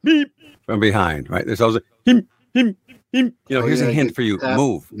get beep from behind, right? There's always a him. Here's a hint for you.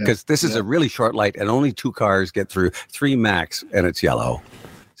 Move, because this is a really short light and only 2 cars get through, 3 max, and it's yellow.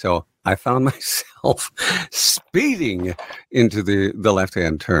 So I found myself speeding into the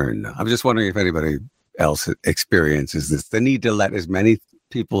left-hand turn. I'm just wondering if anybody else experiences this, the need to let as many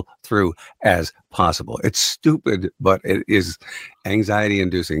people through as possible. It's stupid, but it is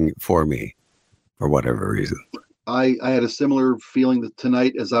anxiety-inducing for me, for whatever reason. I had a similar feeling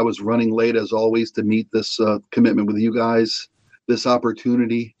tonight as I was running late, as always, to meet this commitment with you guys, this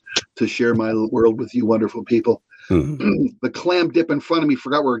opportunity to share my world with you wonderful people. Mm-hmm. The clam dip in front of me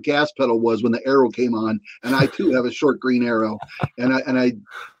forgot where a gas pedal was when the arrow came on, and I too have a short green arrow. And I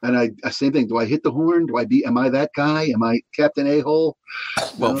same thing. Do I hit the horn? Am I that guy? Am I Captain A-hole?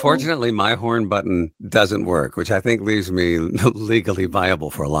 Well, fortunately, my horn button doesn't work, which I think leaves me legally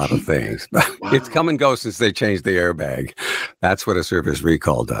viable for a lot of things. Wow. It's come and go since they changed the airbag. That's what a service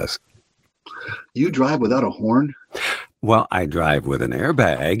recall does. You drive without a horn? Well, I drive with an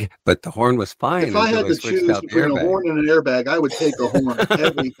airbag, but the horn was fine. If I had to choose between a horn and an airbag, I would take a horn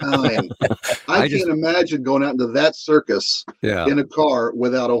every time. I can't imagine going out into that circus in a car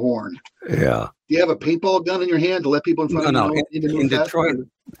without a horn. Yeah. Do you have a paintball gun in your hand to let people in front of you know? In Detroit,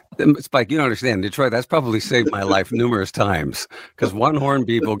 Spike, you don't understand. In Detroit, that's probably saved my life numerous times because one horn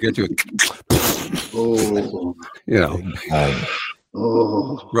beep will get you.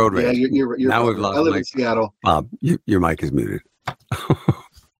 Road rage. Yeah, you're now we've lost. I live in Seattle. Bob, your mic is muted.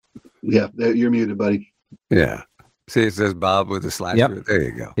 Yeah, you're muted, buddy. Yeah. See, it says Bob with a slash. Yep. There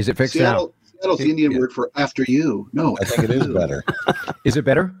you go. Is it fixed now? Seattle's the Indian word for after you. No, I think it is better. Is it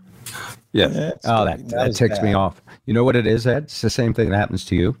better? Yes. That ticks me off. You know what it is, Ed? It's the same thing that happens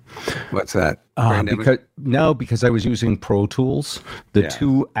to you. What's that? Because I was using Pro Tools. The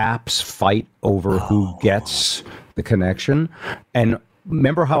 2 apps fight over who gets the connection. And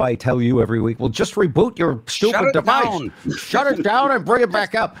remember how I tell you every week, well, just reboot your stupid device. Shut it down and bring it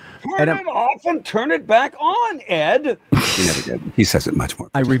back up. Turn it off and turn it back on, Ed. He never did. He says it much more.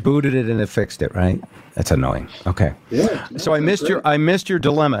 I rebooted it and it fixed it, right? That's annoying. Okay. Yeah. So I missed your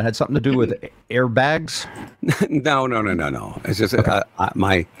dilemma. It had something to do with airbags? No. It's just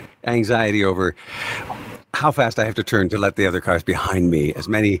my anxiety over how fast I have to turn to let the other cars behind me, as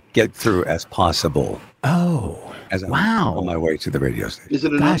many get through as possible. Oh. As I'm on my way to the radio station. Is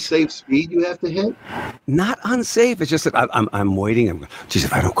it an unsafe speed you have to hit? Not unsafe. It's just that I'm waiting. Geez,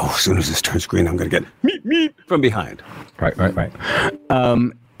 if I don't go as soon as this turns green, I'm going to get meep from behind. Right.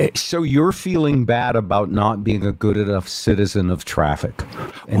 So you're feeling bad about not being a good enough citizen of traffic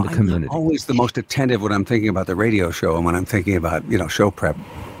in the community. I'm always the most attentive when I'm thinking about the radio show and when I'm thinking about, show prep.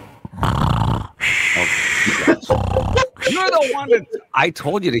 You're the one that I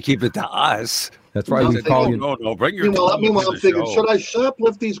told you to keep it to us. That's why we call you. No, bring your. Meanwhile, I'm thinking, should I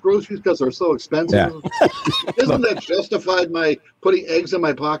shoplift these groceries because they're so expensive? Yeah. Isn't that justified my putting eggs in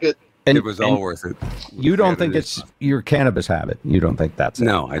my pocket? And it was all worth it. You don't think it's your cannabis habit? You don't think that's it?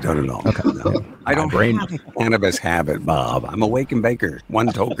 No, I don't at all. Okay. No. I don't have a cannabis habit, Bob. I'm a wake and baker, one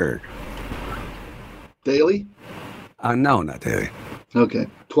toker. Daily? No, not daily. Okay.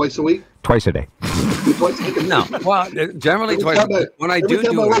 Twice a week? Twice a day. No. Well, generally twice a day. When I do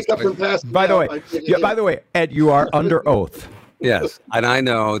it. By the way, Ed, you are under oath. Yes, and I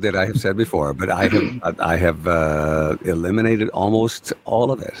know that I have said before, but I have eliminated almost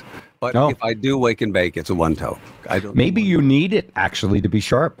all of it. But if I do wake and bake, it's a one toe. Maybe you need it actually to be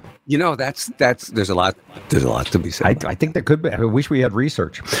sharp. That's there's a lot to be said. I think there could be. I wish we had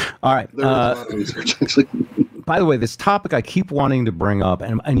research. All right. There is a lot of research actually. By the way, this topic I keep wanting to bring up,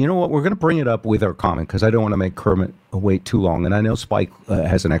 and you know what? We're going to bring it up with our comment because I don't want to make Kermit wait too long. And I know Spike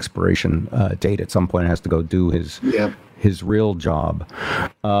has an expiration date at some point. Has to go do his real job.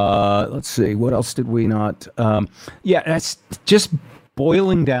 Let's see. What else did we not? That's just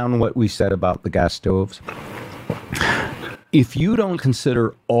boiling down what we said about the gas stoves. If you don't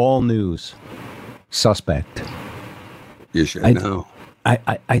consider all news suspect, you should know.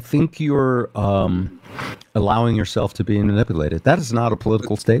 I think you're allowing yourself to be manipulated. That is not a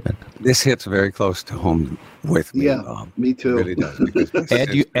political statement. This hits very close to home with me. Yeah, me too. It really does. Because my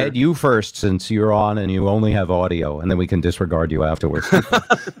Ed, you first, since you're on and you only have audio, and then we can disregard you afterwards.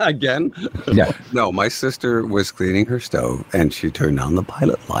 Again? Yeah. No, my sister was cleaning her stove and she turned on the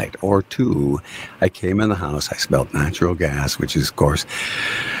pilot light or two. I came in the house. I smelled natural gas, which is, of course,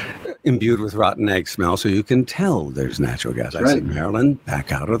 imbued with rotten egg smell, so you can tell there's natural gas. I said, Marilyn,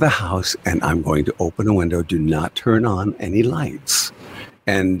 back out of the house, and I'm going to open a window. Do not turn on any lights.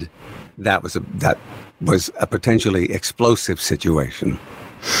 And that was a potentially explosive situation.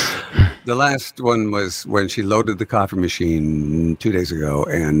 The last one was when she loaded the coffee machine 2 days ago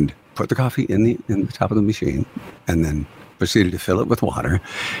and put the coffee in the top of the machine, and then proceeded to fill it with water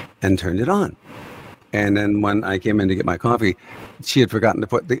and turned it on. And then when I came in to get my coffee, she had forgotten to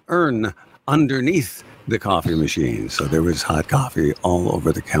put the urn underneath the coffee machine. So there was hot coffee all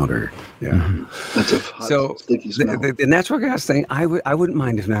over the counter. Yeah. Mm-hmm. That's a hot, sticky smell. The natural gas thing, I wouldn't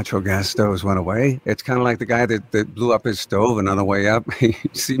mind if natural gas stoves went away. It's kind of like the guy that blew up his stove, and on the way up, he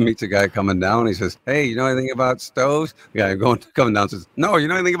meets a guy coming down. He says, hey, you know anything about stoves? The guy coming down says, no, you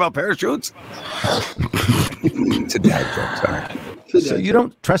know anything about parachutes? It's a dad joke, sorry. So you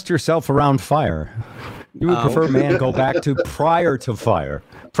don't trust yourself around fire. You would prefer man go back to prior to fire.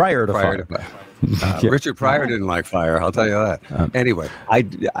 Prior to fire. Richard Pryor didn't like fire, I'll tell you that. Anyway, I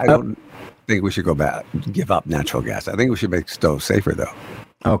don't think we should give up natural gas. I think we should make stoves safer, though.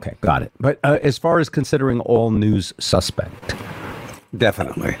 Okay, got it. But as far as considering all news suspect.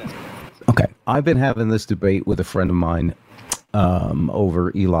 Definitely. Okay, I've been having this debate with a friend of mine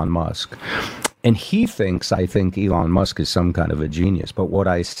over Elon Musk. And I think Elon Musk is some kind of a genius. But what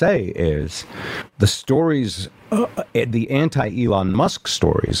I say is the stories, the anti-Elon Musk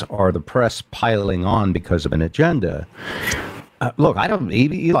stories are the press piling on because of an agenda. Look,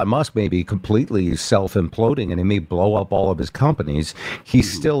 Elon Musk may be completely self-imploding and he may blow up all of his companies. He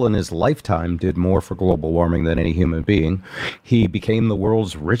still in his lifetime did more for global warming than any human being. He became the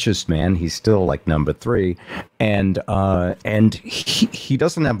world's richest man. He's still like number 3. And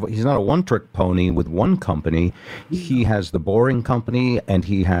he's not a one-trick pony with one company. He has the Boring Company and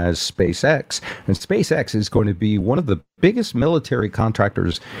he has SpaceX. And SpaceX is going to be one of the biggest military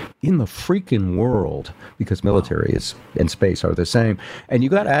contractors in the freaking world, because military and space are the same. And you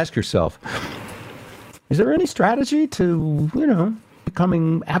got to ask yourself, is there any strategy to,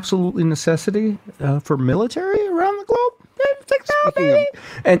 becoming absolutely necessity for military around the globe?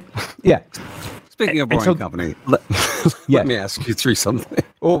 Speaking of Boring Company, let me ask you something.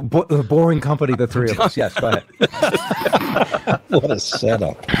 Oh, the Boring Company, the three of us. Yes, go ahead. What a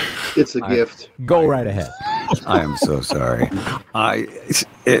setup. It's a gift. Go right ahead. I am so sorry. I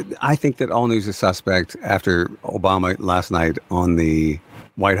think that all news is suspect after Obama last night on the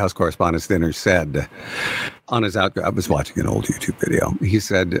White House Correspondents' Dinner said on his I was watching an old YouTube video. He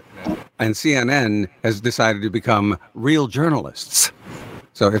said, and CNN has decided to become real journalists.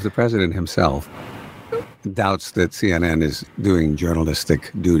 So if the president himself doubts that CNN is doing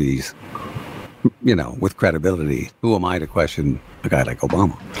journalistic duties, with credibility, who am I to question a guy like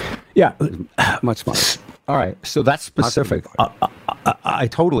Obama? Yeah. Much smarter. All right. So that's specific. I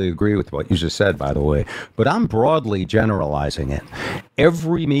totally agree with what you just said, by the way, but I'm broadly generalizing it.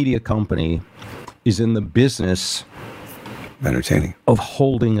 Every media company is in the business entertaining of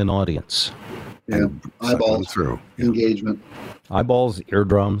holding an audience. Yeah. Eyeballs, through engagement. Eyeballs,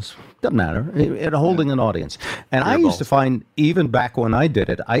 eardrums, doesn't matter. Holding an audience. And I used to find, even back when I did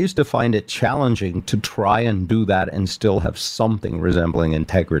it, I used to find it challenging to try and do that and still have something resembling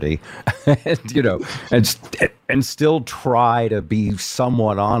integrity, and still try to be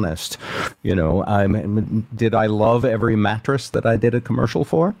somewhat honest. Did I love every mattress that I did a commercial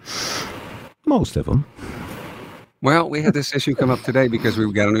for? Most of them. Well, we had this issue come up today because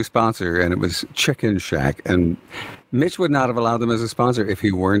we got a new sponsor, and it was Chicken Shack. And Mitch would not have allowed them as a sponsor if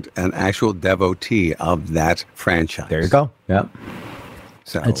he weren't an actual devotee of that franchise. There you go. Yep.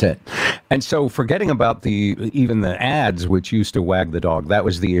 So that's it. And so forgetting about even the ads, which used to wag the dog, that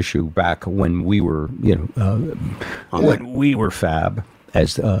was the issue back when we were, when we were fab,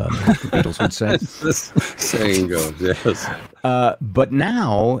 as the Beatles would say. This saying goes, yes. But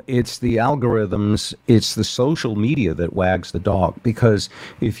now it's the algorithms, it's the social media that wags the dog. Because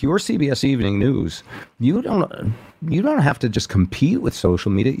if you're CBS Evening News, you don't have to just compete with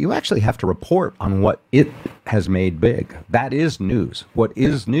social media. You actually have to report on what it has made big. That is news. What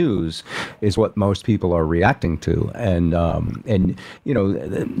is news is what most people are reacting to. And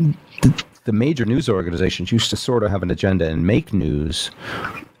the major news organizations used to sort of have an agenda and make news,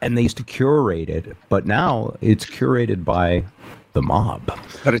 and they used to curate it. But now it's curated by the mob.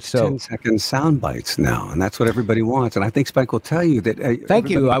 But it's 10-second sound bites now, and that's what everybody wants. And I think Spike will tell you that. Thank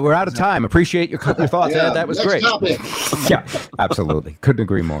you. We're out of time. Appreciate your thoughts, Ed. That was great. Topic. Yeah, absolutely. Couldn't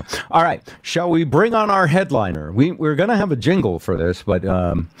agree more. All right. Shall we bring on our headliner? We're going to have a jingle for this, but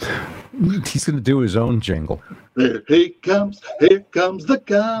he's going to do his own jingle. Here comes the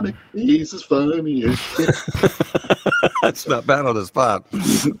comic. He's as funny as shit. That's not bad on the spot.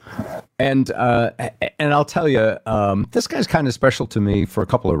 And I'll tell you, this guy's kind of special to me for a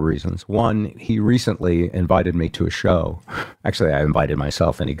couple of reasons. One, he recently invited me to a show. Actually, I invited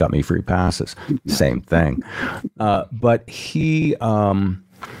myself, and he got me free passes. Same thing. But he's a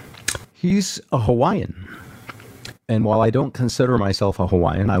Hawaiian. And while I don't consider myself a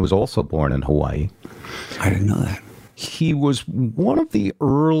Hawaiian, I was also born in Hawaii. I didn't know that. He was one of the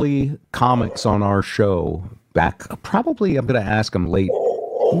early comics on our show back, probably, I'm going to ask him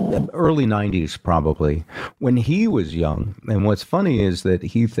early 90s, probably, when he was young. And what's funny is that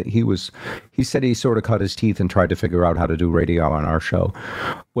he said he sort of cut his teeth and tried to figure out how to do radio on our show.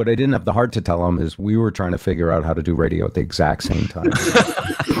 What I didn't have the heart to tell him is we were trying to figure out how to do radio at the exact same time.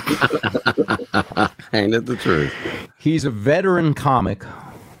 Ain't it the truth? He's a veteran comic,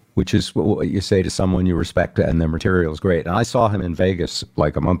 which is what you say to someone you respect, and their material is great. And I saw him in Vegas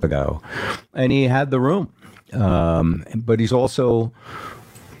like a month ago, and he had the room. But he's also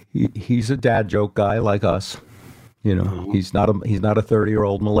he's a dad joke guy like us. You know, he's not a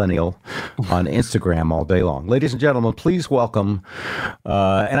 30-year-old millennial on Instagram all day long. Ladies and gentlemen, please welcome,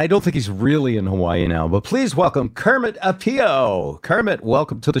 and I don't think he's really in Hawaii now, but please welcome Kermet Apio. Kermit,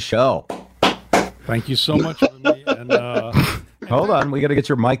 welcome to the show. Thank you so much for me. And hold on, we got to get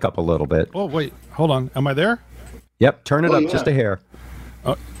your mic up a little bit. oh wait, hold on. Am I there? Yep, turn it up just a hair.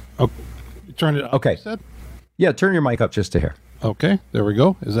 Oh, turn it up. Okay. You said? Yeah, turn your mic up just a hair. Okay, there we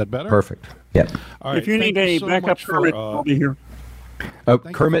go. Is that better? Perfect. Yep. All right, If you need thank any so backup much Kermit, I'll be here.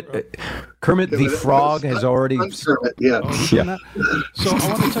 Kermit the frog has already. Yeah. Yeah. So I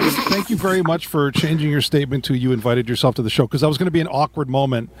want to tell you, thank you very much for changing your statement to you invited yourself to the show, because that was going to be an awkward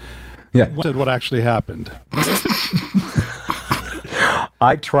moment. Yeah. When I said what actually happened.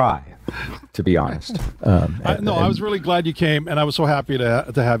 I try, to be honest. I was really glad you came, and I was so happy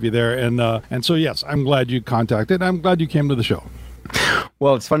to have you there. And so yes, I'm glad you contacted. I'm glad you came to the show.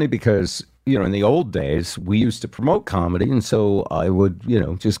 Well, it's funny because, you know, in the old days, we used to promote comedy. And so I would, you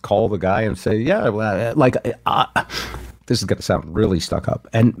know, just call the guy and say, yeah, well, like, this is going to sound really stuck up.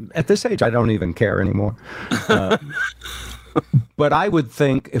 And at this age, I don't even care anymore. But I would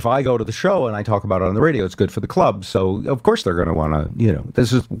think if I go to the show and I talk about it on the radio, it's good for the club. So, of course, they're going to want to, you know,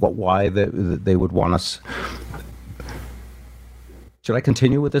 this is why they would want us. Should I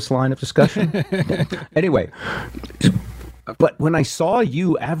continue with this line of discussion? Anyway. But when I saw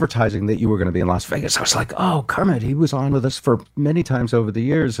you advertising that you were going to be in Las Vegas, I was like, oh, Kermit, he was on with us for many times over the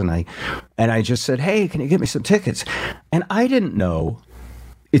years. And I just said, hey, can you get me some tickets? And I didn't know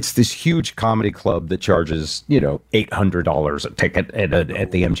it's this huge comedy club that charges, you know, $800 a ticket at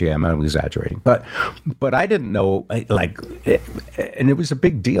the MGM. I'm exaggerating. But I didn't know, like, and it was a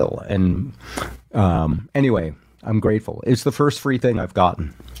big deal. And anyway, I'm grateful. It's the first free thing I've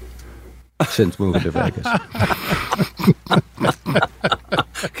gotten since moving to Vegas.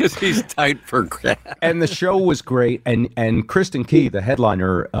 Because he's tight for gas. And the show was great. And Kristen Key, the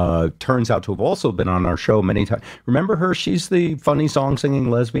headliner, turns out to have also been on our show many times. Remember her? She's the funny song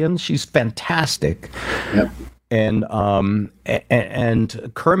singing lesbian. She's fantastic. Yep. And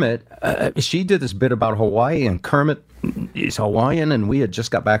Kermit, she did this bit about Hawaii, and Kermit is Hawaiian, and we had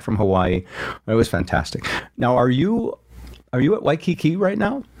just got back from Hawaii. It was fantastic. Now, are you at Waikiki right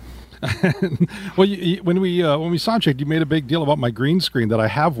now? Well, when we sound checked, you made a big deal about my green screen, that I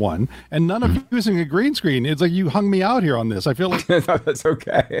have one, and none of you using a green screen. It's like you hung me out here on this. I feel like that's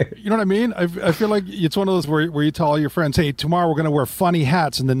okay. You know what I mean? I feel like it's one of those where you tell all your friends, "Hey, tomorrow we're going to wear funny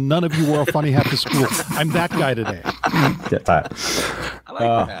hats," and then none of you wore a funny hat to school. I'm that guy today. I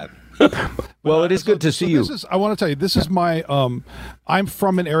like that. Well, it is good to see you. I want to tell you, this is my, I'm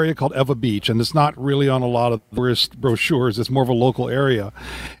from an area called Eva Beach, and it's not really on a lot of tourist brochures. It's more of a local area.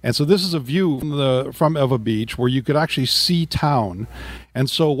 And so this is a view from Eva Beach where you could actually see town. And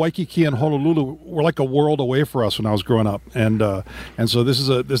so Waikiki and Honolulu were like a world away for us when I was growing up. And so this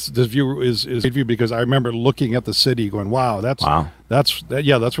view is a great view, because I remember looking at the city going, wow, that's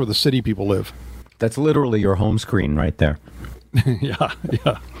where the city people live. That's literally your home screen right there. Yeah.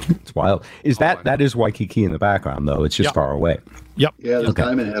 It's wild. That is Waikiki in the background, though? It's just far away. Yep. Yeah, there's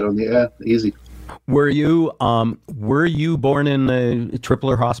Diamond Head on the, easy. Were you born in a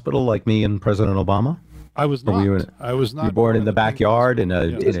Tripler hospital like me and President Obama? I was Or not. were you I was not. You were born in the backyard in a.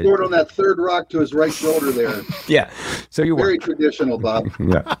 He was born on that third rock to his right shoulder there. Yeah. So you Very were. traditional, Bob.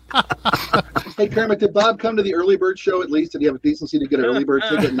 Yeah. Hey, Kermit, did Bob come to the early bird show at least? Did he have a decency to get an early bird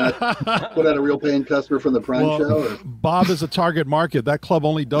ticket and not put out a real paying customer from the prime show? Or? Bob is a target market. That club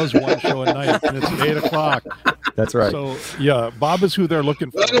only does one show a night, and it's at 8 o'clock. That's right. So, yeah, Bob is who they're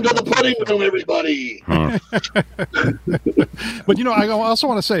looking for. Welcome to the pudding room, everybody. But, I also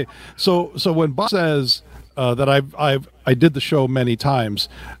want to say, so when Bob says that I did the show many times,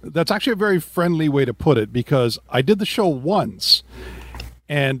 that's actually a very friendly way to put it, because I did the show once,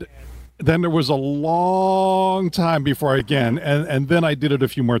 and then there was a long time before and then I did it a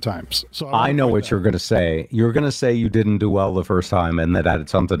few more times. So I know what you're going to say. You're going to say you didn't do well the first time, and that had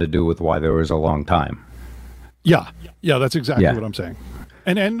something to do with why there was a long time. Yeah, that's exactly what I'm saying.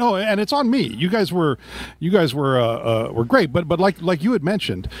 And it's on me. You guys were great, but like you had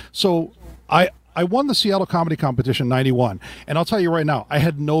mentioned. So I won the Seattle Comedy Competition '91, and I'll tell you right now, I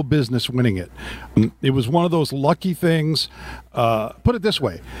had no business winning it. It was one of those lucky things. Put it this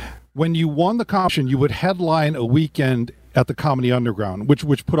way: when you won the competition, you would headline a weekend at the Comedy Underground, which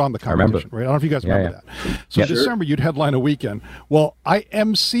put on the competition. Right? I don't know if you guys remember that. So December, you'd headline a weekend. Well, I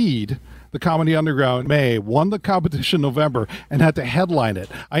emceed the Comedy Underground in May, won the competition in November, and had to headline it.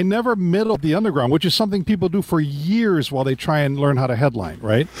 I never middled the Underground, which is something people do for years while they try and learn how to headline,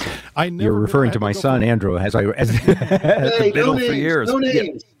 right? You're referring to my son, Andrew, as Hey, middle for years. No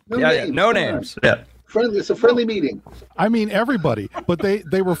names. No names. Yeah. Friendly, it's a friendly meeting. I mean, everybody, but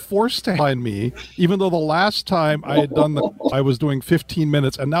they were forced to headline me, even though the last time I was doing 15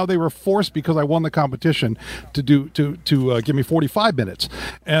 minutes, and now they were forced, because I won the competition, to give me 45 minutes,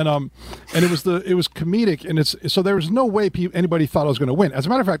 and it was comedic, and so there was no way anybody thought I was going to win. As a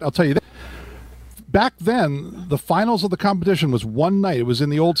matter of fact, I'll tell you that. Back then, the finals of the competition was one night. It was in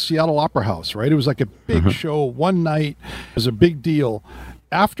the old Seattle Opera House, right? It was like a big show, one night. It was a big deal.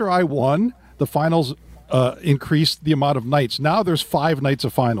 After I won, the finals increased the amount of nights. Now there's 5 nights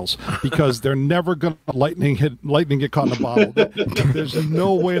of finals, because they're never going to lightning get caught in a bottle. There's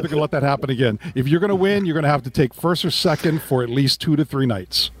no way they're going to let that happen again. If you're going to win, you're going to have to take first or second for at least 2 to 3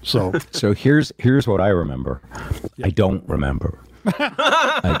 nights. So here's what I remember. I don't remember.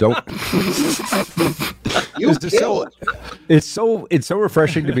 I don't. It's so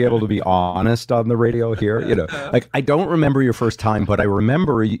refreshing to be able to be honest on the radio here. Like, I don't remember your first time, but I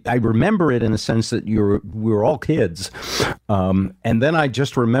remember it in the sense that we were all kids, and then I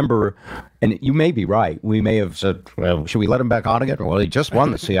just remember. And you may be right. We may have said, well, should we let him back on again? Well, he just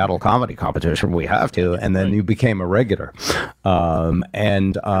won the Seattle Comedy Competition. We have to. And then you became a regular,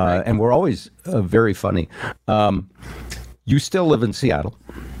 and we're always very funny. You still live in Seattle.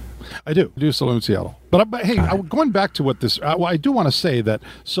 I do still live in Seattle. But hey, going back to what this, I do want to say that,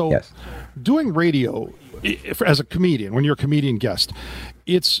 doing radio as a comedian, when you're a comedian guest,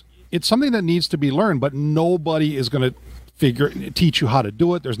 it's something that needs to be learned, but nobody is going to teach you how to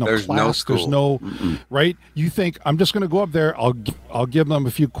do it. There's no class. There's no, right? You think, I'm just going to go up there. I'll give them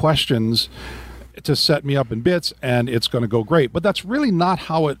a few questions to set me up in bits, and it's going to go great. But that's really not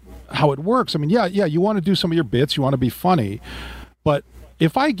how it works. I mean, yeah, you want to do some of your bits, you want to be funny, but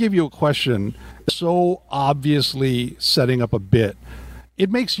if I give you a question so obviously setting up a bit,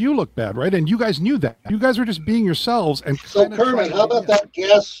 it makes you look bad, right? And you guys knew that. You guys were just being yourselves. And so, Kermit, how about that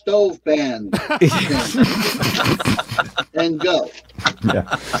gas stove band? And go. Yeah,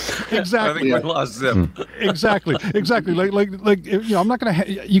 exactly. I think we lost them. Exactly. Like I'm not gonna.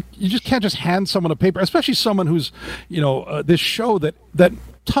 You just can't just hand someone a paper, especially someone who's, this show that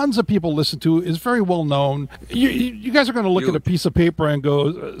tons of people listen to, is very well known. You guys are going to look at a piece of paper and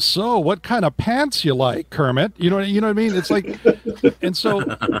go, so what kind of pants you like, Kermit? You know what I mean? It's like, and so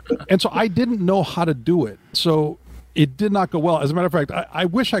I didn't know how to do it. So it did not go well. As a matter of fact, I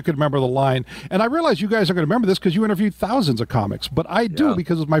wish I could remember the line. And I realize you guys are going to remember this because you interviewed thousands of comics. But I do,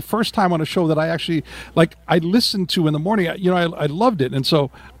 because it was my first time on a show that I actually, I listened to in the morning. I loved it. And so,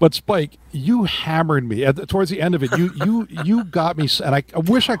 but Spike, you hammered me towards the end of it. You got me, and I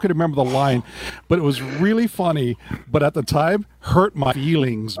wish I could remember the line, but it was really funny. But at the time, hurt my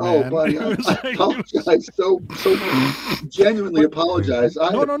feelings, man. Oh, buddy, I apologize. So genuinely apologize. No.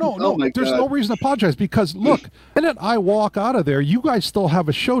 Oh my There's God. no reason to apologize, because look, the minute I walk out of there, you guys still have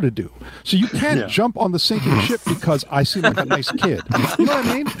a show to do. So you can't jump on the sinking ship because I seem like a nice kid. You know what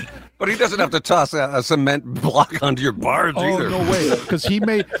I mean? But he doesn't have to toss a cement block onto your barge either. Oh, no way. Because he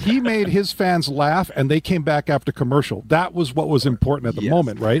made his fans laugh, and they came back after commercial. That was what was important at the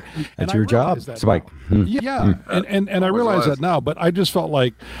moment, right? That's your job, Spike. Yeah, and I realize that now, but I just felt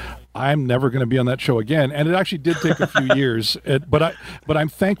like I'm never going to be on that show again. And it actually did take a few years, but I'm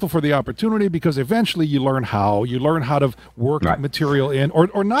thankful for the opportunity, because eventually you learn how to work material in,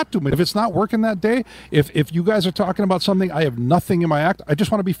 or not do it. If it's not working that day, if you guys are talking about something, I have nothing in my act. I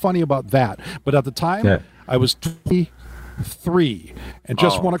just want to be funny about that. But at the time, I was 23 and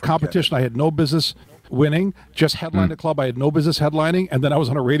just won a competition I had no business winning, just headlined a club I had no business headlining, and then I was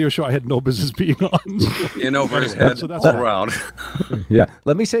on a radio show I had no business being on. Over his head, so that's all around. Yeah.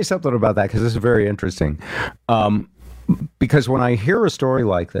 Let me say something about that, because this is very interesting. Because when I hear a story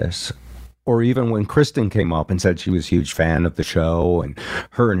like this, or even when Kristen came up and said she was a huge fan of the show, and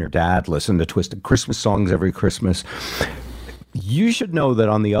her and your dad listened to Twisted Christmas songs every Christmas, you should know that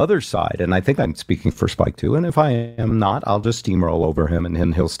on the other side, and I think I'm speaking for Spike too, and if I am not, I'll just steamroll over him, and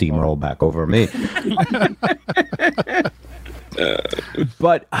then he'll steamroll back over me.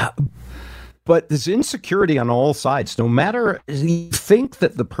 But there's insecurity on all sides. No matter, you think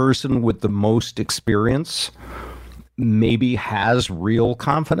that the person with the most experience maybe has real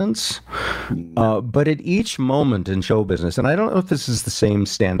confidence, but at each moment in show business, and I don't know if this is the same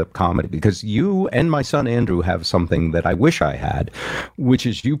stand-up comedy, because you and my son Andrew have something that I wish I had, which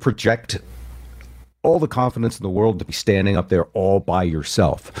is you project all the confidence in the world to be standing up there all by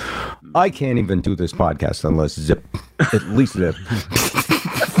yourself. I can't even do this podcast unless Zip, at least Zip.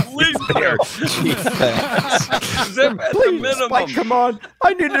 There. Please, Spike, come on.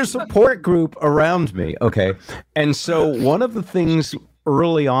 I need a support group around me. Okay. And so one of the things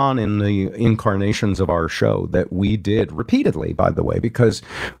early on in the incarnations of our show that we did repeatedly, by the way, because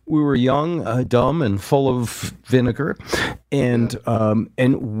we were young, dumb, and full of vinegar, and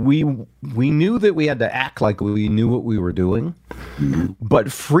we knew that we had to act like we knew what we were doing,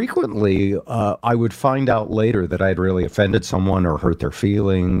 but frequently I would find out later that I'd really offended someone or hurt their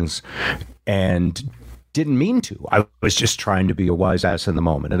feelings, and didn't mean to. I was just trying to be a wise ass in the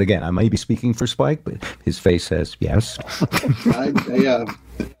moment. And again, I may be speaking for Spike, but his face says yes.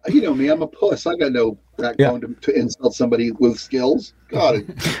 You know me, I'm a puss. I got no backbone to insult somebody with skills. God,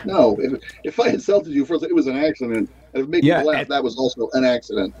 no. If I insulted you first, it was an accident. And if making you laugh, that was also an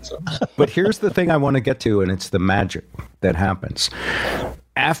accident. So. But here's the thing I want to get to, and it's the magic that happens.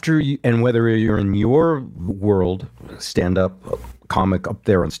 After you, and whether you're in your world, stand-up comic up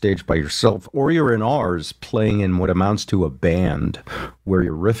there on stage by yourself, or you're in ours playing in what amounts to a band where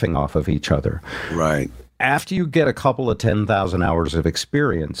you're riffing off of each other. Right. After you get a couple of 10,000 hours of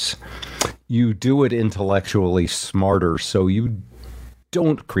experience, you do it intellectually smarter, so you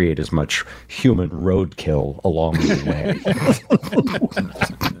don't create as much human roadkill along the way.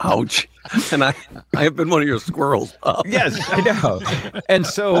 Ouch. And I have been one of your squirrels. Yes, I know. And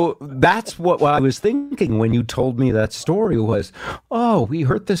so that's what I was thinking when you told me that story was, oh, we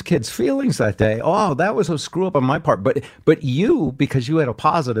hurt this kid's feelings that day. Oh, that was a screw up on my part. But you, because you had a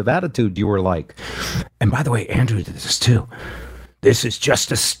positive attitude, you were like, and by the way, Andrew did this too. This is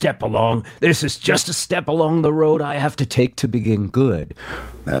just a step along. This is just a step along the road I have to take to begin good.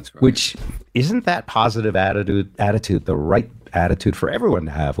 That's right. Which isn't that positive attitude the right attitude for everyone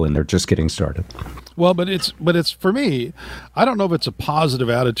to have when they're just getting started? Well, but it's for me. I don't know if it's a positive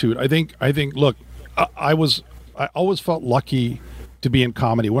attitude. I think. Look, I always felt lucky to be in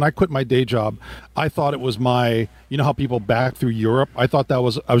comedy. When I quit my day job, I thought it was my, you know how people back through Europe? I thought I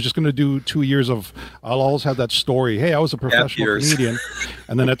was just going to do 2 years of, I'll always have that story. Hey, I was a professional comedian.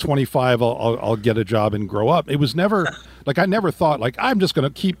 And then at 25, I'll get a job and grow up. It was never, like, I never thought, like, I'm just going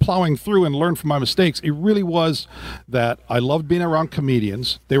to keep plowing through and learn from my mistakes. It really was that I loved being around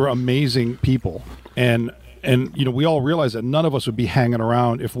comedians. They were amazing people. And you know, we all realize that none of us would be hanging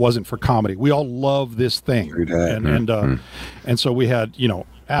around if it wasn't for comedy. We all love this thing, and so we had, you know,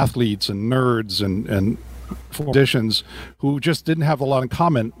 athletes and nerds and musicians who just didn't have a lot in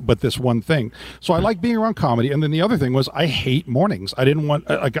common but this one thing. So I like being around comedy. And then the other thing was I hate mornings. I didn't want,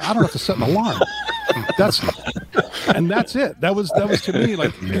 like, I don't have to set an alarm. That's it. That was to me,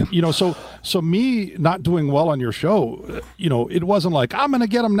 like, you know, so me not doing well on your show, you know, it wasn't like I'm going to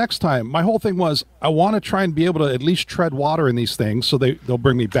get them next time. My whole thing was I want to try and be able to at least tread water in these things so they'll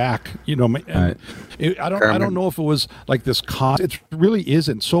bring me back, you know. I don't know if it was like this it really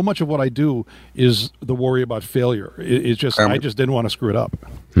isn't. So much of what I do is the worry about failure. It's just I just didn't want to screw it up.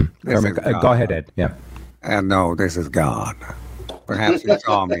 Go ahead, Ed. Yeah. No, this is God. Perhaps you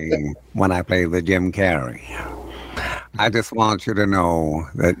saw me when I played the Jim Carrey. I just want you to know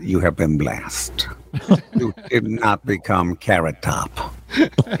that you have been blessed. You did not become Carrot Top.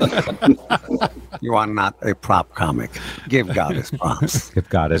 You are not a prop comic. Give God his props. Give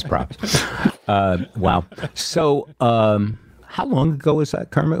God his props. Wow. So, How long ago was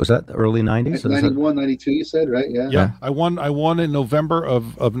that, Kermit? Was that the early 90s? 91, 92, you said, right? Yeah. Yeah, I won in November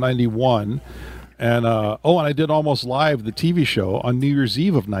of 91. And and I did Almost Live, the TV show, on New Year's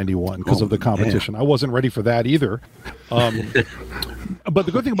Eve of 91 because of the competition. I wasn't ready for that either. But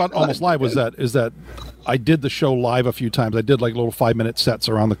the good thing about Almost Live is that I did the show live a few times. I did like little 5-minute sets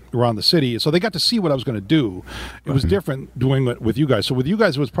around the city, so they got to see what I was going to do. It was different doing it with you guys. So with you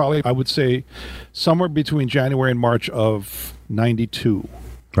guys, it was probably, I would say, somewhere between January and March of 92.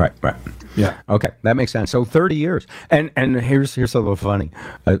 Right. Yeah. Okay, that makes sense. So 30 years. And here's a little funny.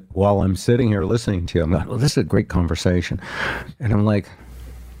 While I'm sitting here listening to you, I'm like, well, this is a great conversation. And I'm like,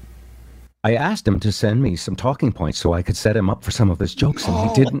 I asked him to send me some talking points so I could set him up for some of his jokes,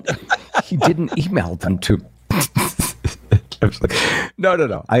 and he didn't email them to me. I was like,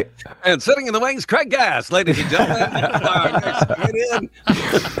 no. And sitting in the wings, Craig Gass, ladies and gentlemen.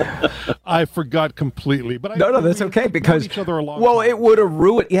 I forgot completely, but no, that's okay, because each other a long well, time. it would have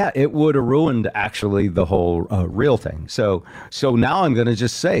ruined. Yeah, it would have ruined actually the whole real thing. So now I'm going to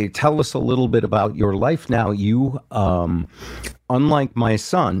just say, tell us a little bit about your life now. You, unlike my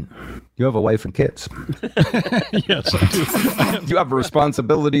son, you have a wife and kids. Yes, I do. You have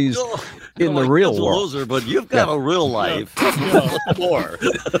responsibilities in the real world. Loser, but you've got a real life. More.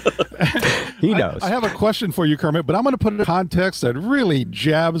 He knows. I have a question for you, Kermit, but I'm going to put it in context that really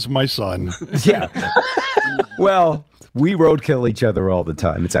jabs my son. Yeah. Well, we roadkill each other all the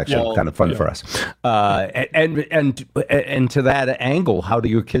time. It's actually kind of fun for us. And to that angle, how do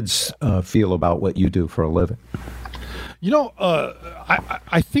your kids feel about what you do for a living? You know,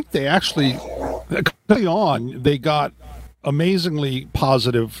 I think they actually, early on, they got amazingly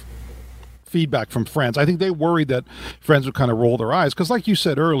positive feedback from friends. I think they worried that friends would kind of roll their eyes because, like you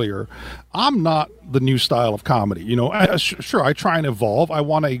said earlier, I'm not the new style of comedy. You know, sure, I try and evolve. I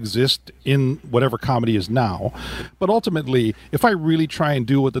want to exist in whatever comedy is now. But ultimately, if I really try and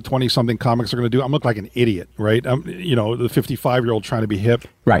do what the 20-something comics are going to do, I'm look like an idiot, right? You know, the 55-year-old trying to be hip.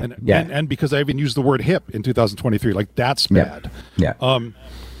 Right, And, yeah. and because I even used the word hip in 2023, like that's bad. Yeah.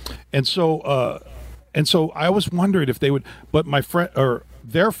 And so I always wondered if they would, but my friend or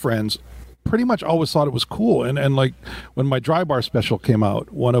their friends pretty much always thought it was cool. And like when my Dry Bar special came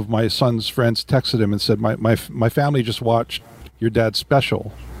out, one of my son's friends texted him and said, my family just watched your dad's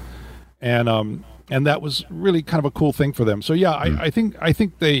special. And that was really kind of a cool thing for them. So yeah, I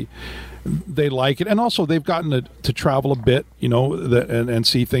think they like it. And also they've gotten to travel a bit, you know, and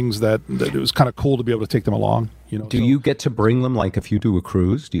see things that it was kind of cool to be able to take them along, you know. Do you get to bring them, like if you do a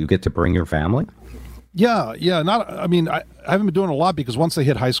cruise, do you get to bring your family? Yeah. I mean, I haven't been doing a lot because once they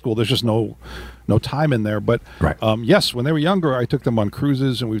hit high school, there's just no time in there. But right. Yes, when they were younger, I took them on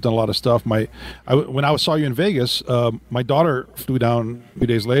cruises and we've done a lot of stuff. When I saw you in Vegas, my daughter flew down a few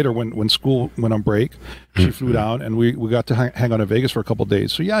days later when school went on break. She flew down and we got to hang out in Vegas for a couple of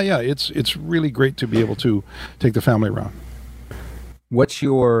days. So yeah, it's really great to be able to take the family around. What's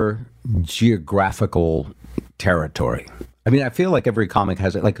your geographical territory? I mean, I feel like every comic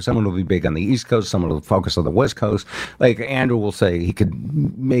has it. Like someone will be big on the East Coast, someone will focus on the West Coast. Like Andrew will say he could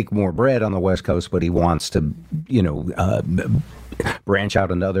make more bread on the West Coast, but he wants to, you know, branch out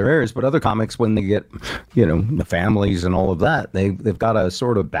into other areas. But other comics, when they get, you know, the families and all of that, they've got to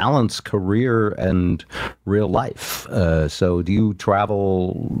sort of balance career and real life. So do you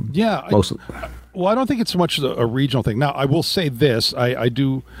travel? Yeah, mostly? Well, I don't think it's so much a regional thing. Now, I will say this. I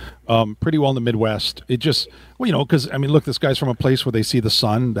do pretty well in the Midwest. It just, well, you know, because, I mean, look, this guy's from a place where they see the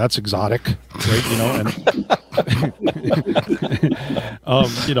sun. That's exotic, right? You know, and,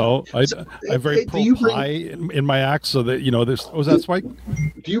 you know, I'm very pro-pie in my act so that, you know, there's, was that Spike?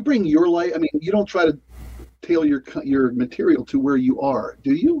 Do you bring your life? I mean, you don't try to tailor your material to where you are,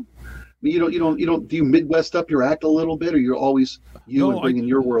 do you? I mean, you don't, do you Midwest up your act a little bit, or you're always and bringing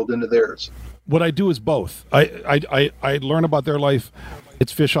your world into theirs? What I do is both. I learn about their life.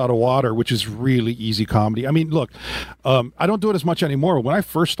 It's fish out of water, which is really easy comedy. I mean, look, I don't do it as much anymore. When I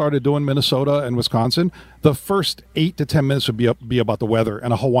first started doing Minnesota and Wisconsin, the first 8 to 10 minutes would be about the weather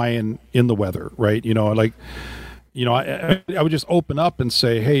and a Hawaiian in the weather, right? You know, like, you know, I would just open up and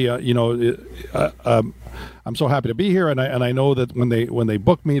say, hey, you know, I'm so happy to be here, and I know that when they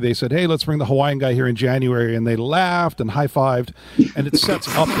booked me, they said, hey, let's bring the Hawaiian guy here in January, and they laughed and high-fived, and it sets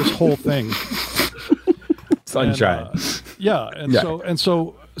up this whole thing. Sunshine.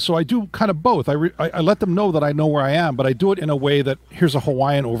 So I do kind of both. I let them know that I know where I am, but I do it in a way that here's a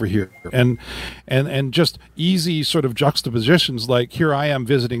Hawaiian over here, and just easy sort of juxtapositions. Like here I am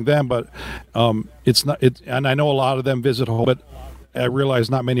visiting them, but it's not. And I know a lot of them visit home, but I realize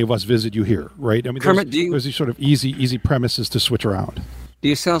not many of us visit you here, right? I mean, Kermit, there's these sort of easy premises to switch around. Do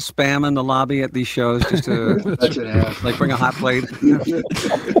you sell spam in the lobby at these shows just to That's an ass. like bring a hot plate?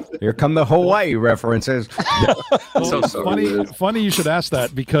 Here come the Hawaii references. So sorry. Funny you should ask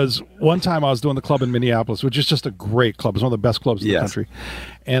that, because one time I was doing the club in Minneapolis, which is just a great club. It's one of the best clubs in the Yes. country.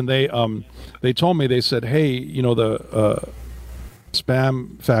 And they told me, they said, hey, you know, the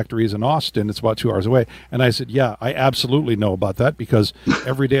spam factories in Austin, it's about 2 hours away. And I said, yeah, I absolutely know about that, because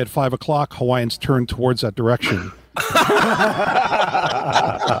every day at 5 o'clock, Hawaiians turn towards that direction.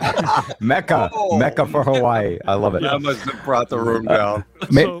 Mecca for Hawaii. I love it. That must have brought the room down.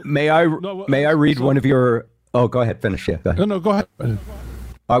 May I read one of your? Oh, go ahead. Finish. Yeah. Go ahead. No, go ahead.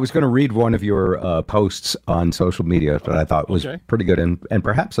 I was going to read one of your posts on social media that I thought was pretty good and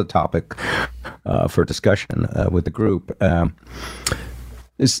perhaps a topic for discussion with the group.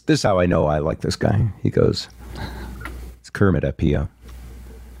 This is how I know I like this guy. He goes, it's Kermet Apio.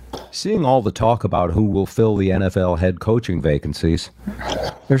 Seeing all the talk about who will fill the NFL head coaching vacancies,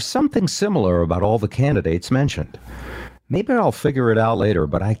 there's something similar about all the candidates mentioned. Maybe I'll figure it out later,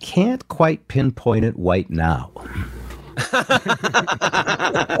 but I can't quite pinpoint it right now.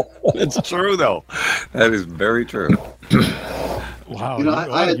 It's true, though. That is very true. Wow. You know,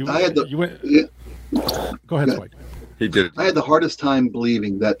 I had the. Go ahead, Spike. He did it. I had the hardest time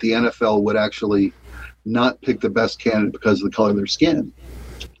believing that the NFL would actually not pick the best candidate because of the color of their skin.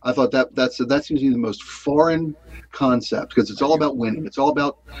 I thought that seems to be the most foreign concept, because it's all about winning. It's all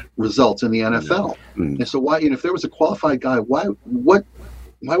about results in the NFL. And so why, if there was a qualified guy, why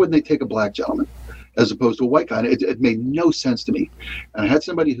wouldn't they take a black gentleman as opposed to a white guy? And it made no sense to me. And I had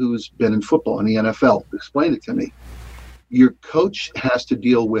somebody who's been in football in the NFL explain it to me. Your coach has to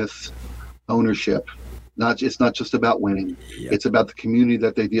deal with ownership. It's not just about winning. Yep. It's about the community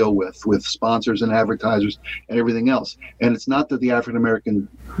that they deal with sponsors and advertisers and everything else. And it's not that the African-American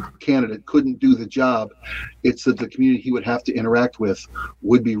candidate couldn't do the job. It's that the community he would have to interact with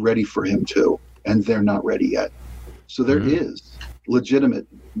would be ready for him to, and they're not ready yet. So there is legitimate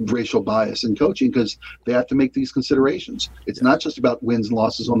racial bias in coaching, because they have to make these considerations. It's not just about wins and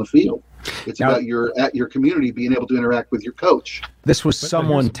losses on the field. It's about your community being able to interact with your coach. This was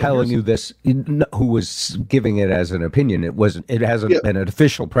someone telling you this who was giving it as an opinion. It hasn't been an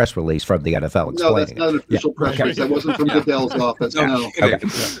official press release from the NFL explaining No, that's not an official press release. That wasn't from Goodell's office. No.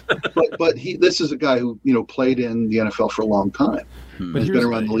 But this is a guy who played in the NFL for a long time. But he's been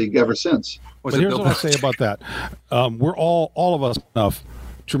around the league ever since. But here's what I'll say about that. We're all of us enough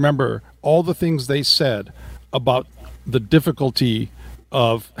to remember all the things they said about the difficulty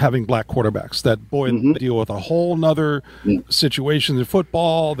of having black quarterbacks. That they deal with a whole nother situation in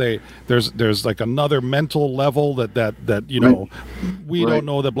football. There's like another mental level that we don't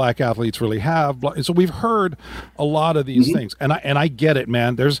know that black athletes really have. So we've heard a lot of these things, and I get it,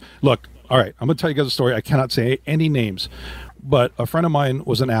 man. All right, I'm going to tell you guys a story. I cannot say any names, but a friend of mine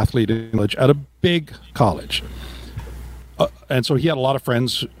was an athlete at a big college. And so he had a lot of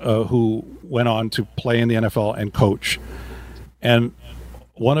friends who went on to play in the NFL and coach. And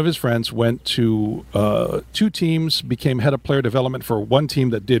one of his friends went to 2 teams, became head of player development for one team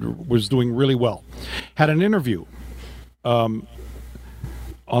that was doing really well. Had an interview on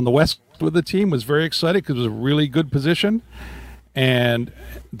the West with the team, was very excited because it was a really good position. And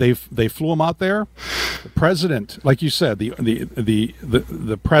they flew him out there. The president, like you said,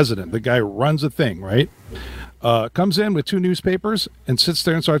 the president, the guy who runs the thing, right? Comes in with 2 newspapers and sits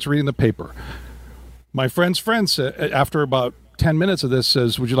there and starts reading the paper. My friend's friend said, after about 10 minutes of this,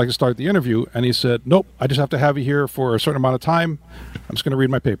 says, "Would you like to start the interview?" And he said, "Nope, I just have to have you here for a certain amount of time. I'm just going to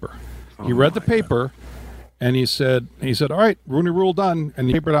read my paper." He read the paper, and he said, "All right, Rooney Rule done," and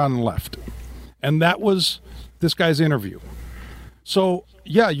he papered on and left. And that was this guy's interview. So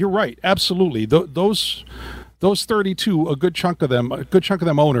yeah, you're right, absolutely. Those 32, a good chunk of them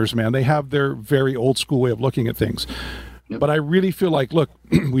owners, man, they have their very old school way of looking at things. Yep. But I really feel like, look,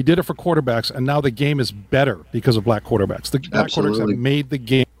 we did it for quarterbacks, and now the game is better because of black quarterbacks. The black quarterbacks have made the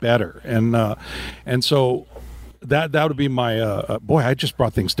game better, and so that would be my boy. I just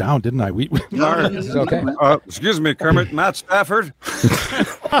brought things down, didn't I? We this is okay. Excuse me, Kermit, Matt Stafford.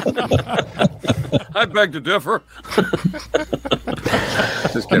 I beg to differ.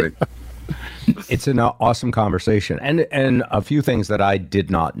 Just kidding. It's an awesome conversation, and a few things that I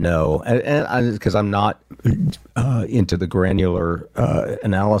did not know, and because I'm not into the granular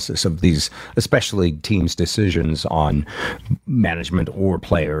analysis of these, especially teams' decisions on management or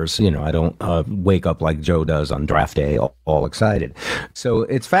players. I don't wake up like Joe does on draft day, all excited. So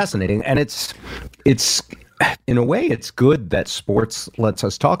it's fascinating, and it's in a way, it's good that sports lets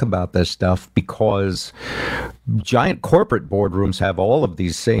us talk about this stuff, because giant corporate boardrooms have all of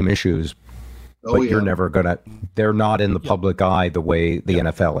these same issues. Oh, but you're yeah. never gonna. They're not in the public eye the way the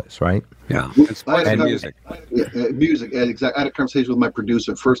NFL is, right? Yeah. And sports and music. Yeah, music. Exactly. I had a conversation with my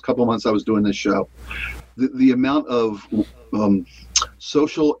producer. First couple of months I was doing this show, the amount of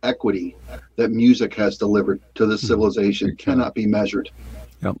social equity that music has delivered to this civilization cannot be measured.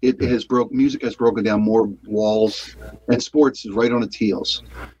 Yep. Music has broken down more walls, and sports is right on its heels.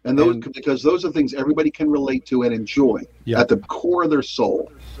 And because those are things everybody can relate to and enjoy at the core of their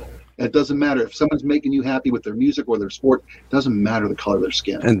soul. It doesn't matter if someone's making you happy with their music or their sport. It doesn't matter the color of their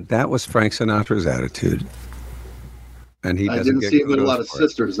skin. And that was Frank Sinatra's attitude. And he doesn't didn't see it with a lot of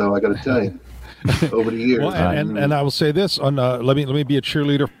sisters, though. I got to tell you, over the years. Well, and I will say this on let me be a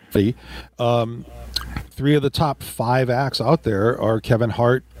cheerleader. Three of the top 5 acts out there are Kevin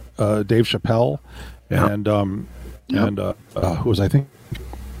Hart, Dave Chappelle, and who was I think?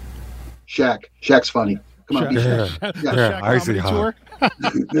 Shaq. Shaq's funny. Come on, Shaq I see comedy how. tour.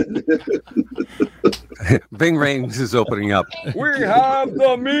 Ving Rhames is opening up. We have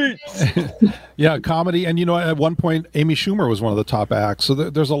the meat. Yeah, comedy, and at one point, Amy Schumer was one of the top acts. So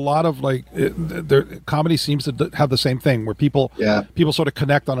there's a lot of comedy seems to have the same thing where people sort of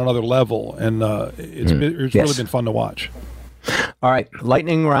connect on another level, and it's really been fun to watch. All right,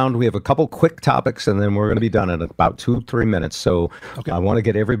 lightning round. We have a couple quick topics, and then we're going to be done in about 2-3 minutes. So I want to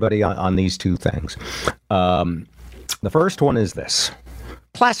get everybody on these two things. The first one is this: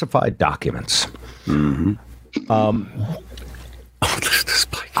 classified documents. Mm-hmm.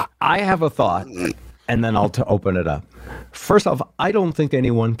 I have a thought, and then I'll open it up. First off, I don't think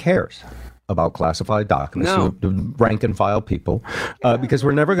anyone cares about classified documents, rank and file people, because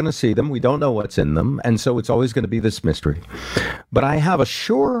we're never going to see them. We don't know what's in them, and so it's always going to be this mystery. But I have a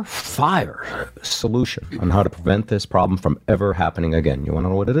surefire solution on how to prevent this problem from ever happening again. You want to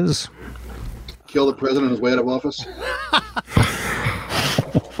know what it is? Kill the president on his way out of office.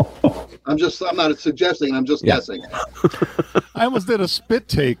 I'm not suggesting. I'm just guessing. I almost did a spit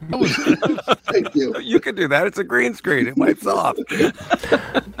take. Thank you. You can do that. It's a green screen. It wipes off.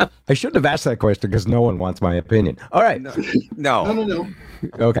 I shouldn't have asked that question because no one wants my opinion. All right. No.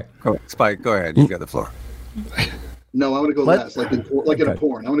 Okay. Go, Spike, go ahead. You got the floor. No, I want to go last, like in a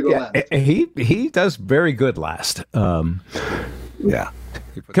porn. I want to go last. He does very good last. Yeah.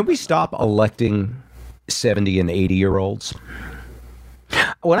 Can we stop electing 70 and 80-year-olds?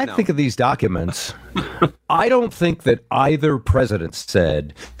 When I think of these documents, I don't think that either president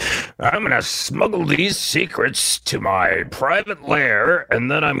said, I'm going to smuggle these secrets to my private lair, and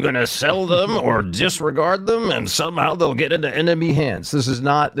then I'm going to sell them or disregard them, and somehow they'll get into enemy hands.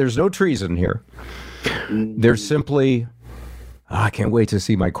 There's no treason here. There's simply, I can't wait to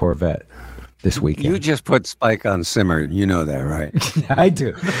see my Corvette this weekend. You just put Spike on simmer. You know that, right? I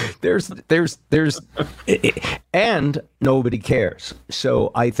do. And nobody cares.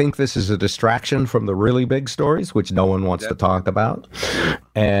 So I think this is a distraction from the really big stories, which no one wants to talk about.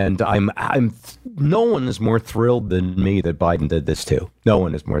 And no one is more thrilled than me that Biden did this too. No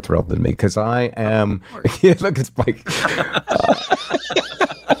one is more thrilled than me because I am. Look at Spike.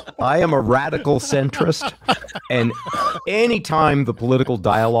 I am a radical centrist, and anytime the political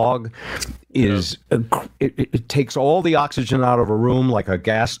dialogue is, it takes all the oxygen out of a room like a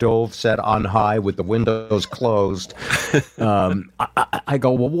gas stove set on high with the windows closed. I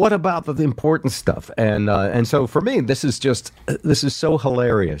go, well, what about the important stuff? And so for me, this is so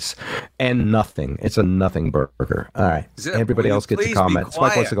hilarious and nothing. It's a nothing burger. All right, Zip, everybody else gets a comment.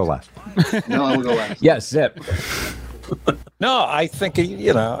 Spike wants to go last. No, I will go last. Yes, Zip. No, I think,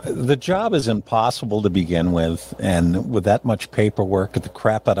 the job is impossible to begin with. And with that much paperwork, the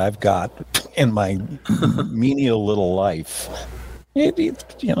crap that I've got in my menial little life, it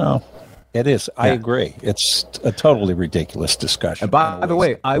is. I agree. It's a totally ridiculous discussion. And by the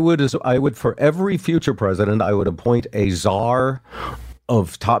way, I would for every future president, I would appoint a czar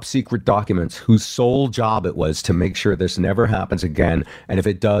of top secret documents whose sole job it was to make sure this never happens again. And if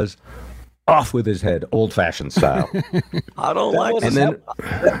it does, off with his head, old-fashioned style. I don't like it. And then,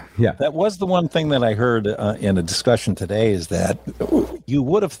 that was the one thing that I heard in a discussion today is that you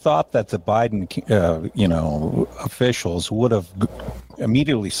would have thought that the Biden, officials would have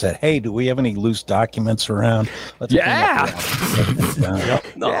immediately said, "Hey, do we have any loose documents around?" Let's clean up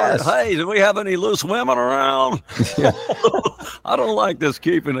that." Yes. Hey, do we have any loose women around? I don't like this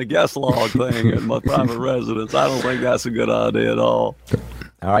keeping a guest log thing in my private residence. I don't think that's a good idea at all.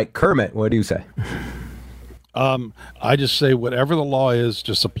 All right, Kermit, what do you say? I just say whatever the law is,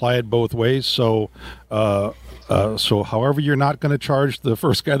 just apply it both ways. So however you're not going to charge the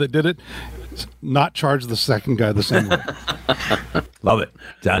first guy that did it, not charge the second guy the same way. Love it.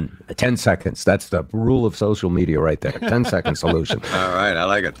 Done. 10 seconds. That's the rule of social media right there. 10-second solution. All right, I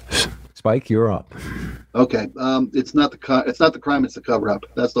like it. Spike, you're up. Okay, it's not the crime; it's the cover-up.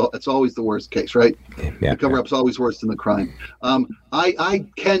 It's always the worst case, right? Yeah, the cover-up's always worse than the crime. I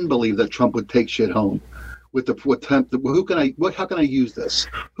can believe that Trump would take shit home. How can I use this?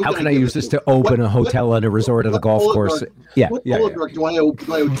 How can I use this to open a hotel and a resort and a golf course? What oligarch do I owe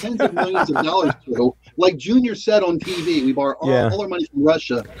tens of millions of dollars to? Like Junior said on TV, we borrow all our money from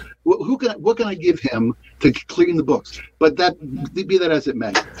Russia. What can I give him to clean the books? But be that as it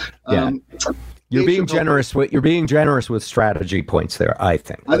may. You're being generous with strategy points there, I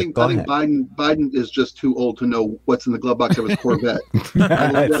think. I think Biden is just too old to know what's in the glove box of his Corvette.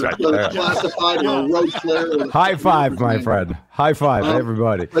 That's right. Classified or a road flare. High five, my friend. High five,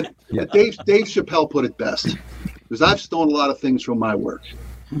 everybody. But Dave Chappelle put it best. Because I've stolen a lot of things from my work.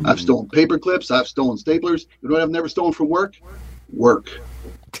 I've stolen paper clips. I've stolen staplers. You know what I've never stolen from work? Work.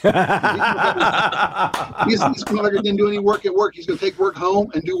 He's didn't do any work at work. He's going to take work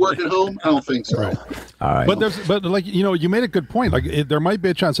home and do work at home. I don't think so. Right. All right. But like you made a good point. Like there might be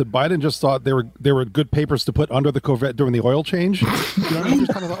a chance that Biden just thought they were good papers to put under the Corvette during the oil change. You know what I mean?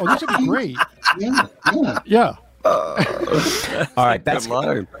 Just kind of thought, these would be great. Yeah. All right, that's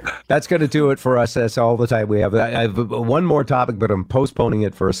going to do it for us. That's all the time we have. I have one more topic, but I'm postponing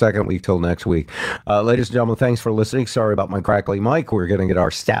it for a second week till next week. Ladies and gentlemen, thanks for listening. Sorry about my crackly mic. We're going to get our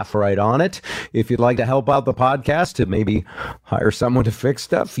staff right on it. If you'd like to help out the podcast to maybe hire someone to fix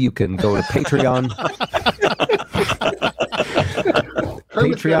stuff, you can go to Patreon.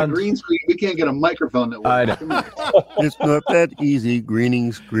 Patreon. Green screen. We can't get a microphone that works. It's not that easy.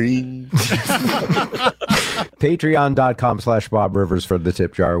 Greening screen. Patreon.com/Bob Rivers for the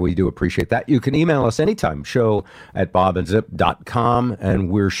tip jar. We do appreciate that. You can email us anytime, show@bobandzip.com. And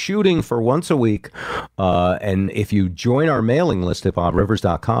we're shooting for once a week. And if you join our mailing list at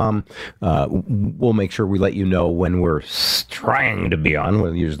bobrivers.com, we'll make sure we let you know when we're trying to be on.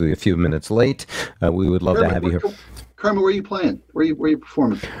 We're usually a few minutes late. We would love to have you here. Kermit, where are you playing? Where are you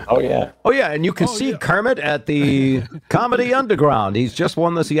performing? Oh, yeah. And you can see Kermit at the Comedy Underground. He's just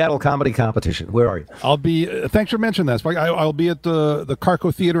won the Seattle Comedy Competition. Where are you? I'll be, thanks for mentioning that. I'll be at the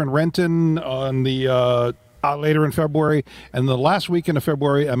Carco Theater in Renton on the later in February. And the last weekend of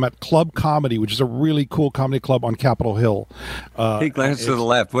February, I'm at Club Comedy, which is a really cool comedy club on Capitol Hill. He glanced to the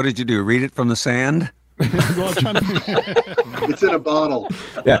left. What did you do? Read it from the sand? It's in a bottle.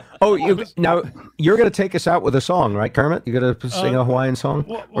 Yeah. Now you're going to take us out with a song, right, Kermit? You're going to sing a Hawaiian song,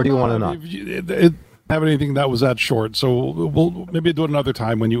 or do you want to not? Have anything that was that short, so we'll maybe do it another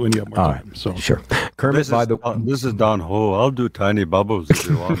time when you have more time. Right. So sure, Kermit. This is Don Ho. I'll do Tiny Bubbles if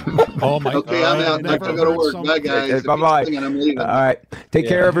you want. Oh my! Okay, I'm out. I have to go to work. Bye, guys. Bye. All right, take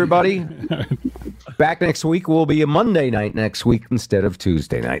care, everybody. Back next week. Will be a Monday night next week instead of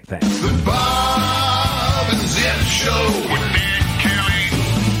Tuesday night. Thanks. The Bob and Zip Show.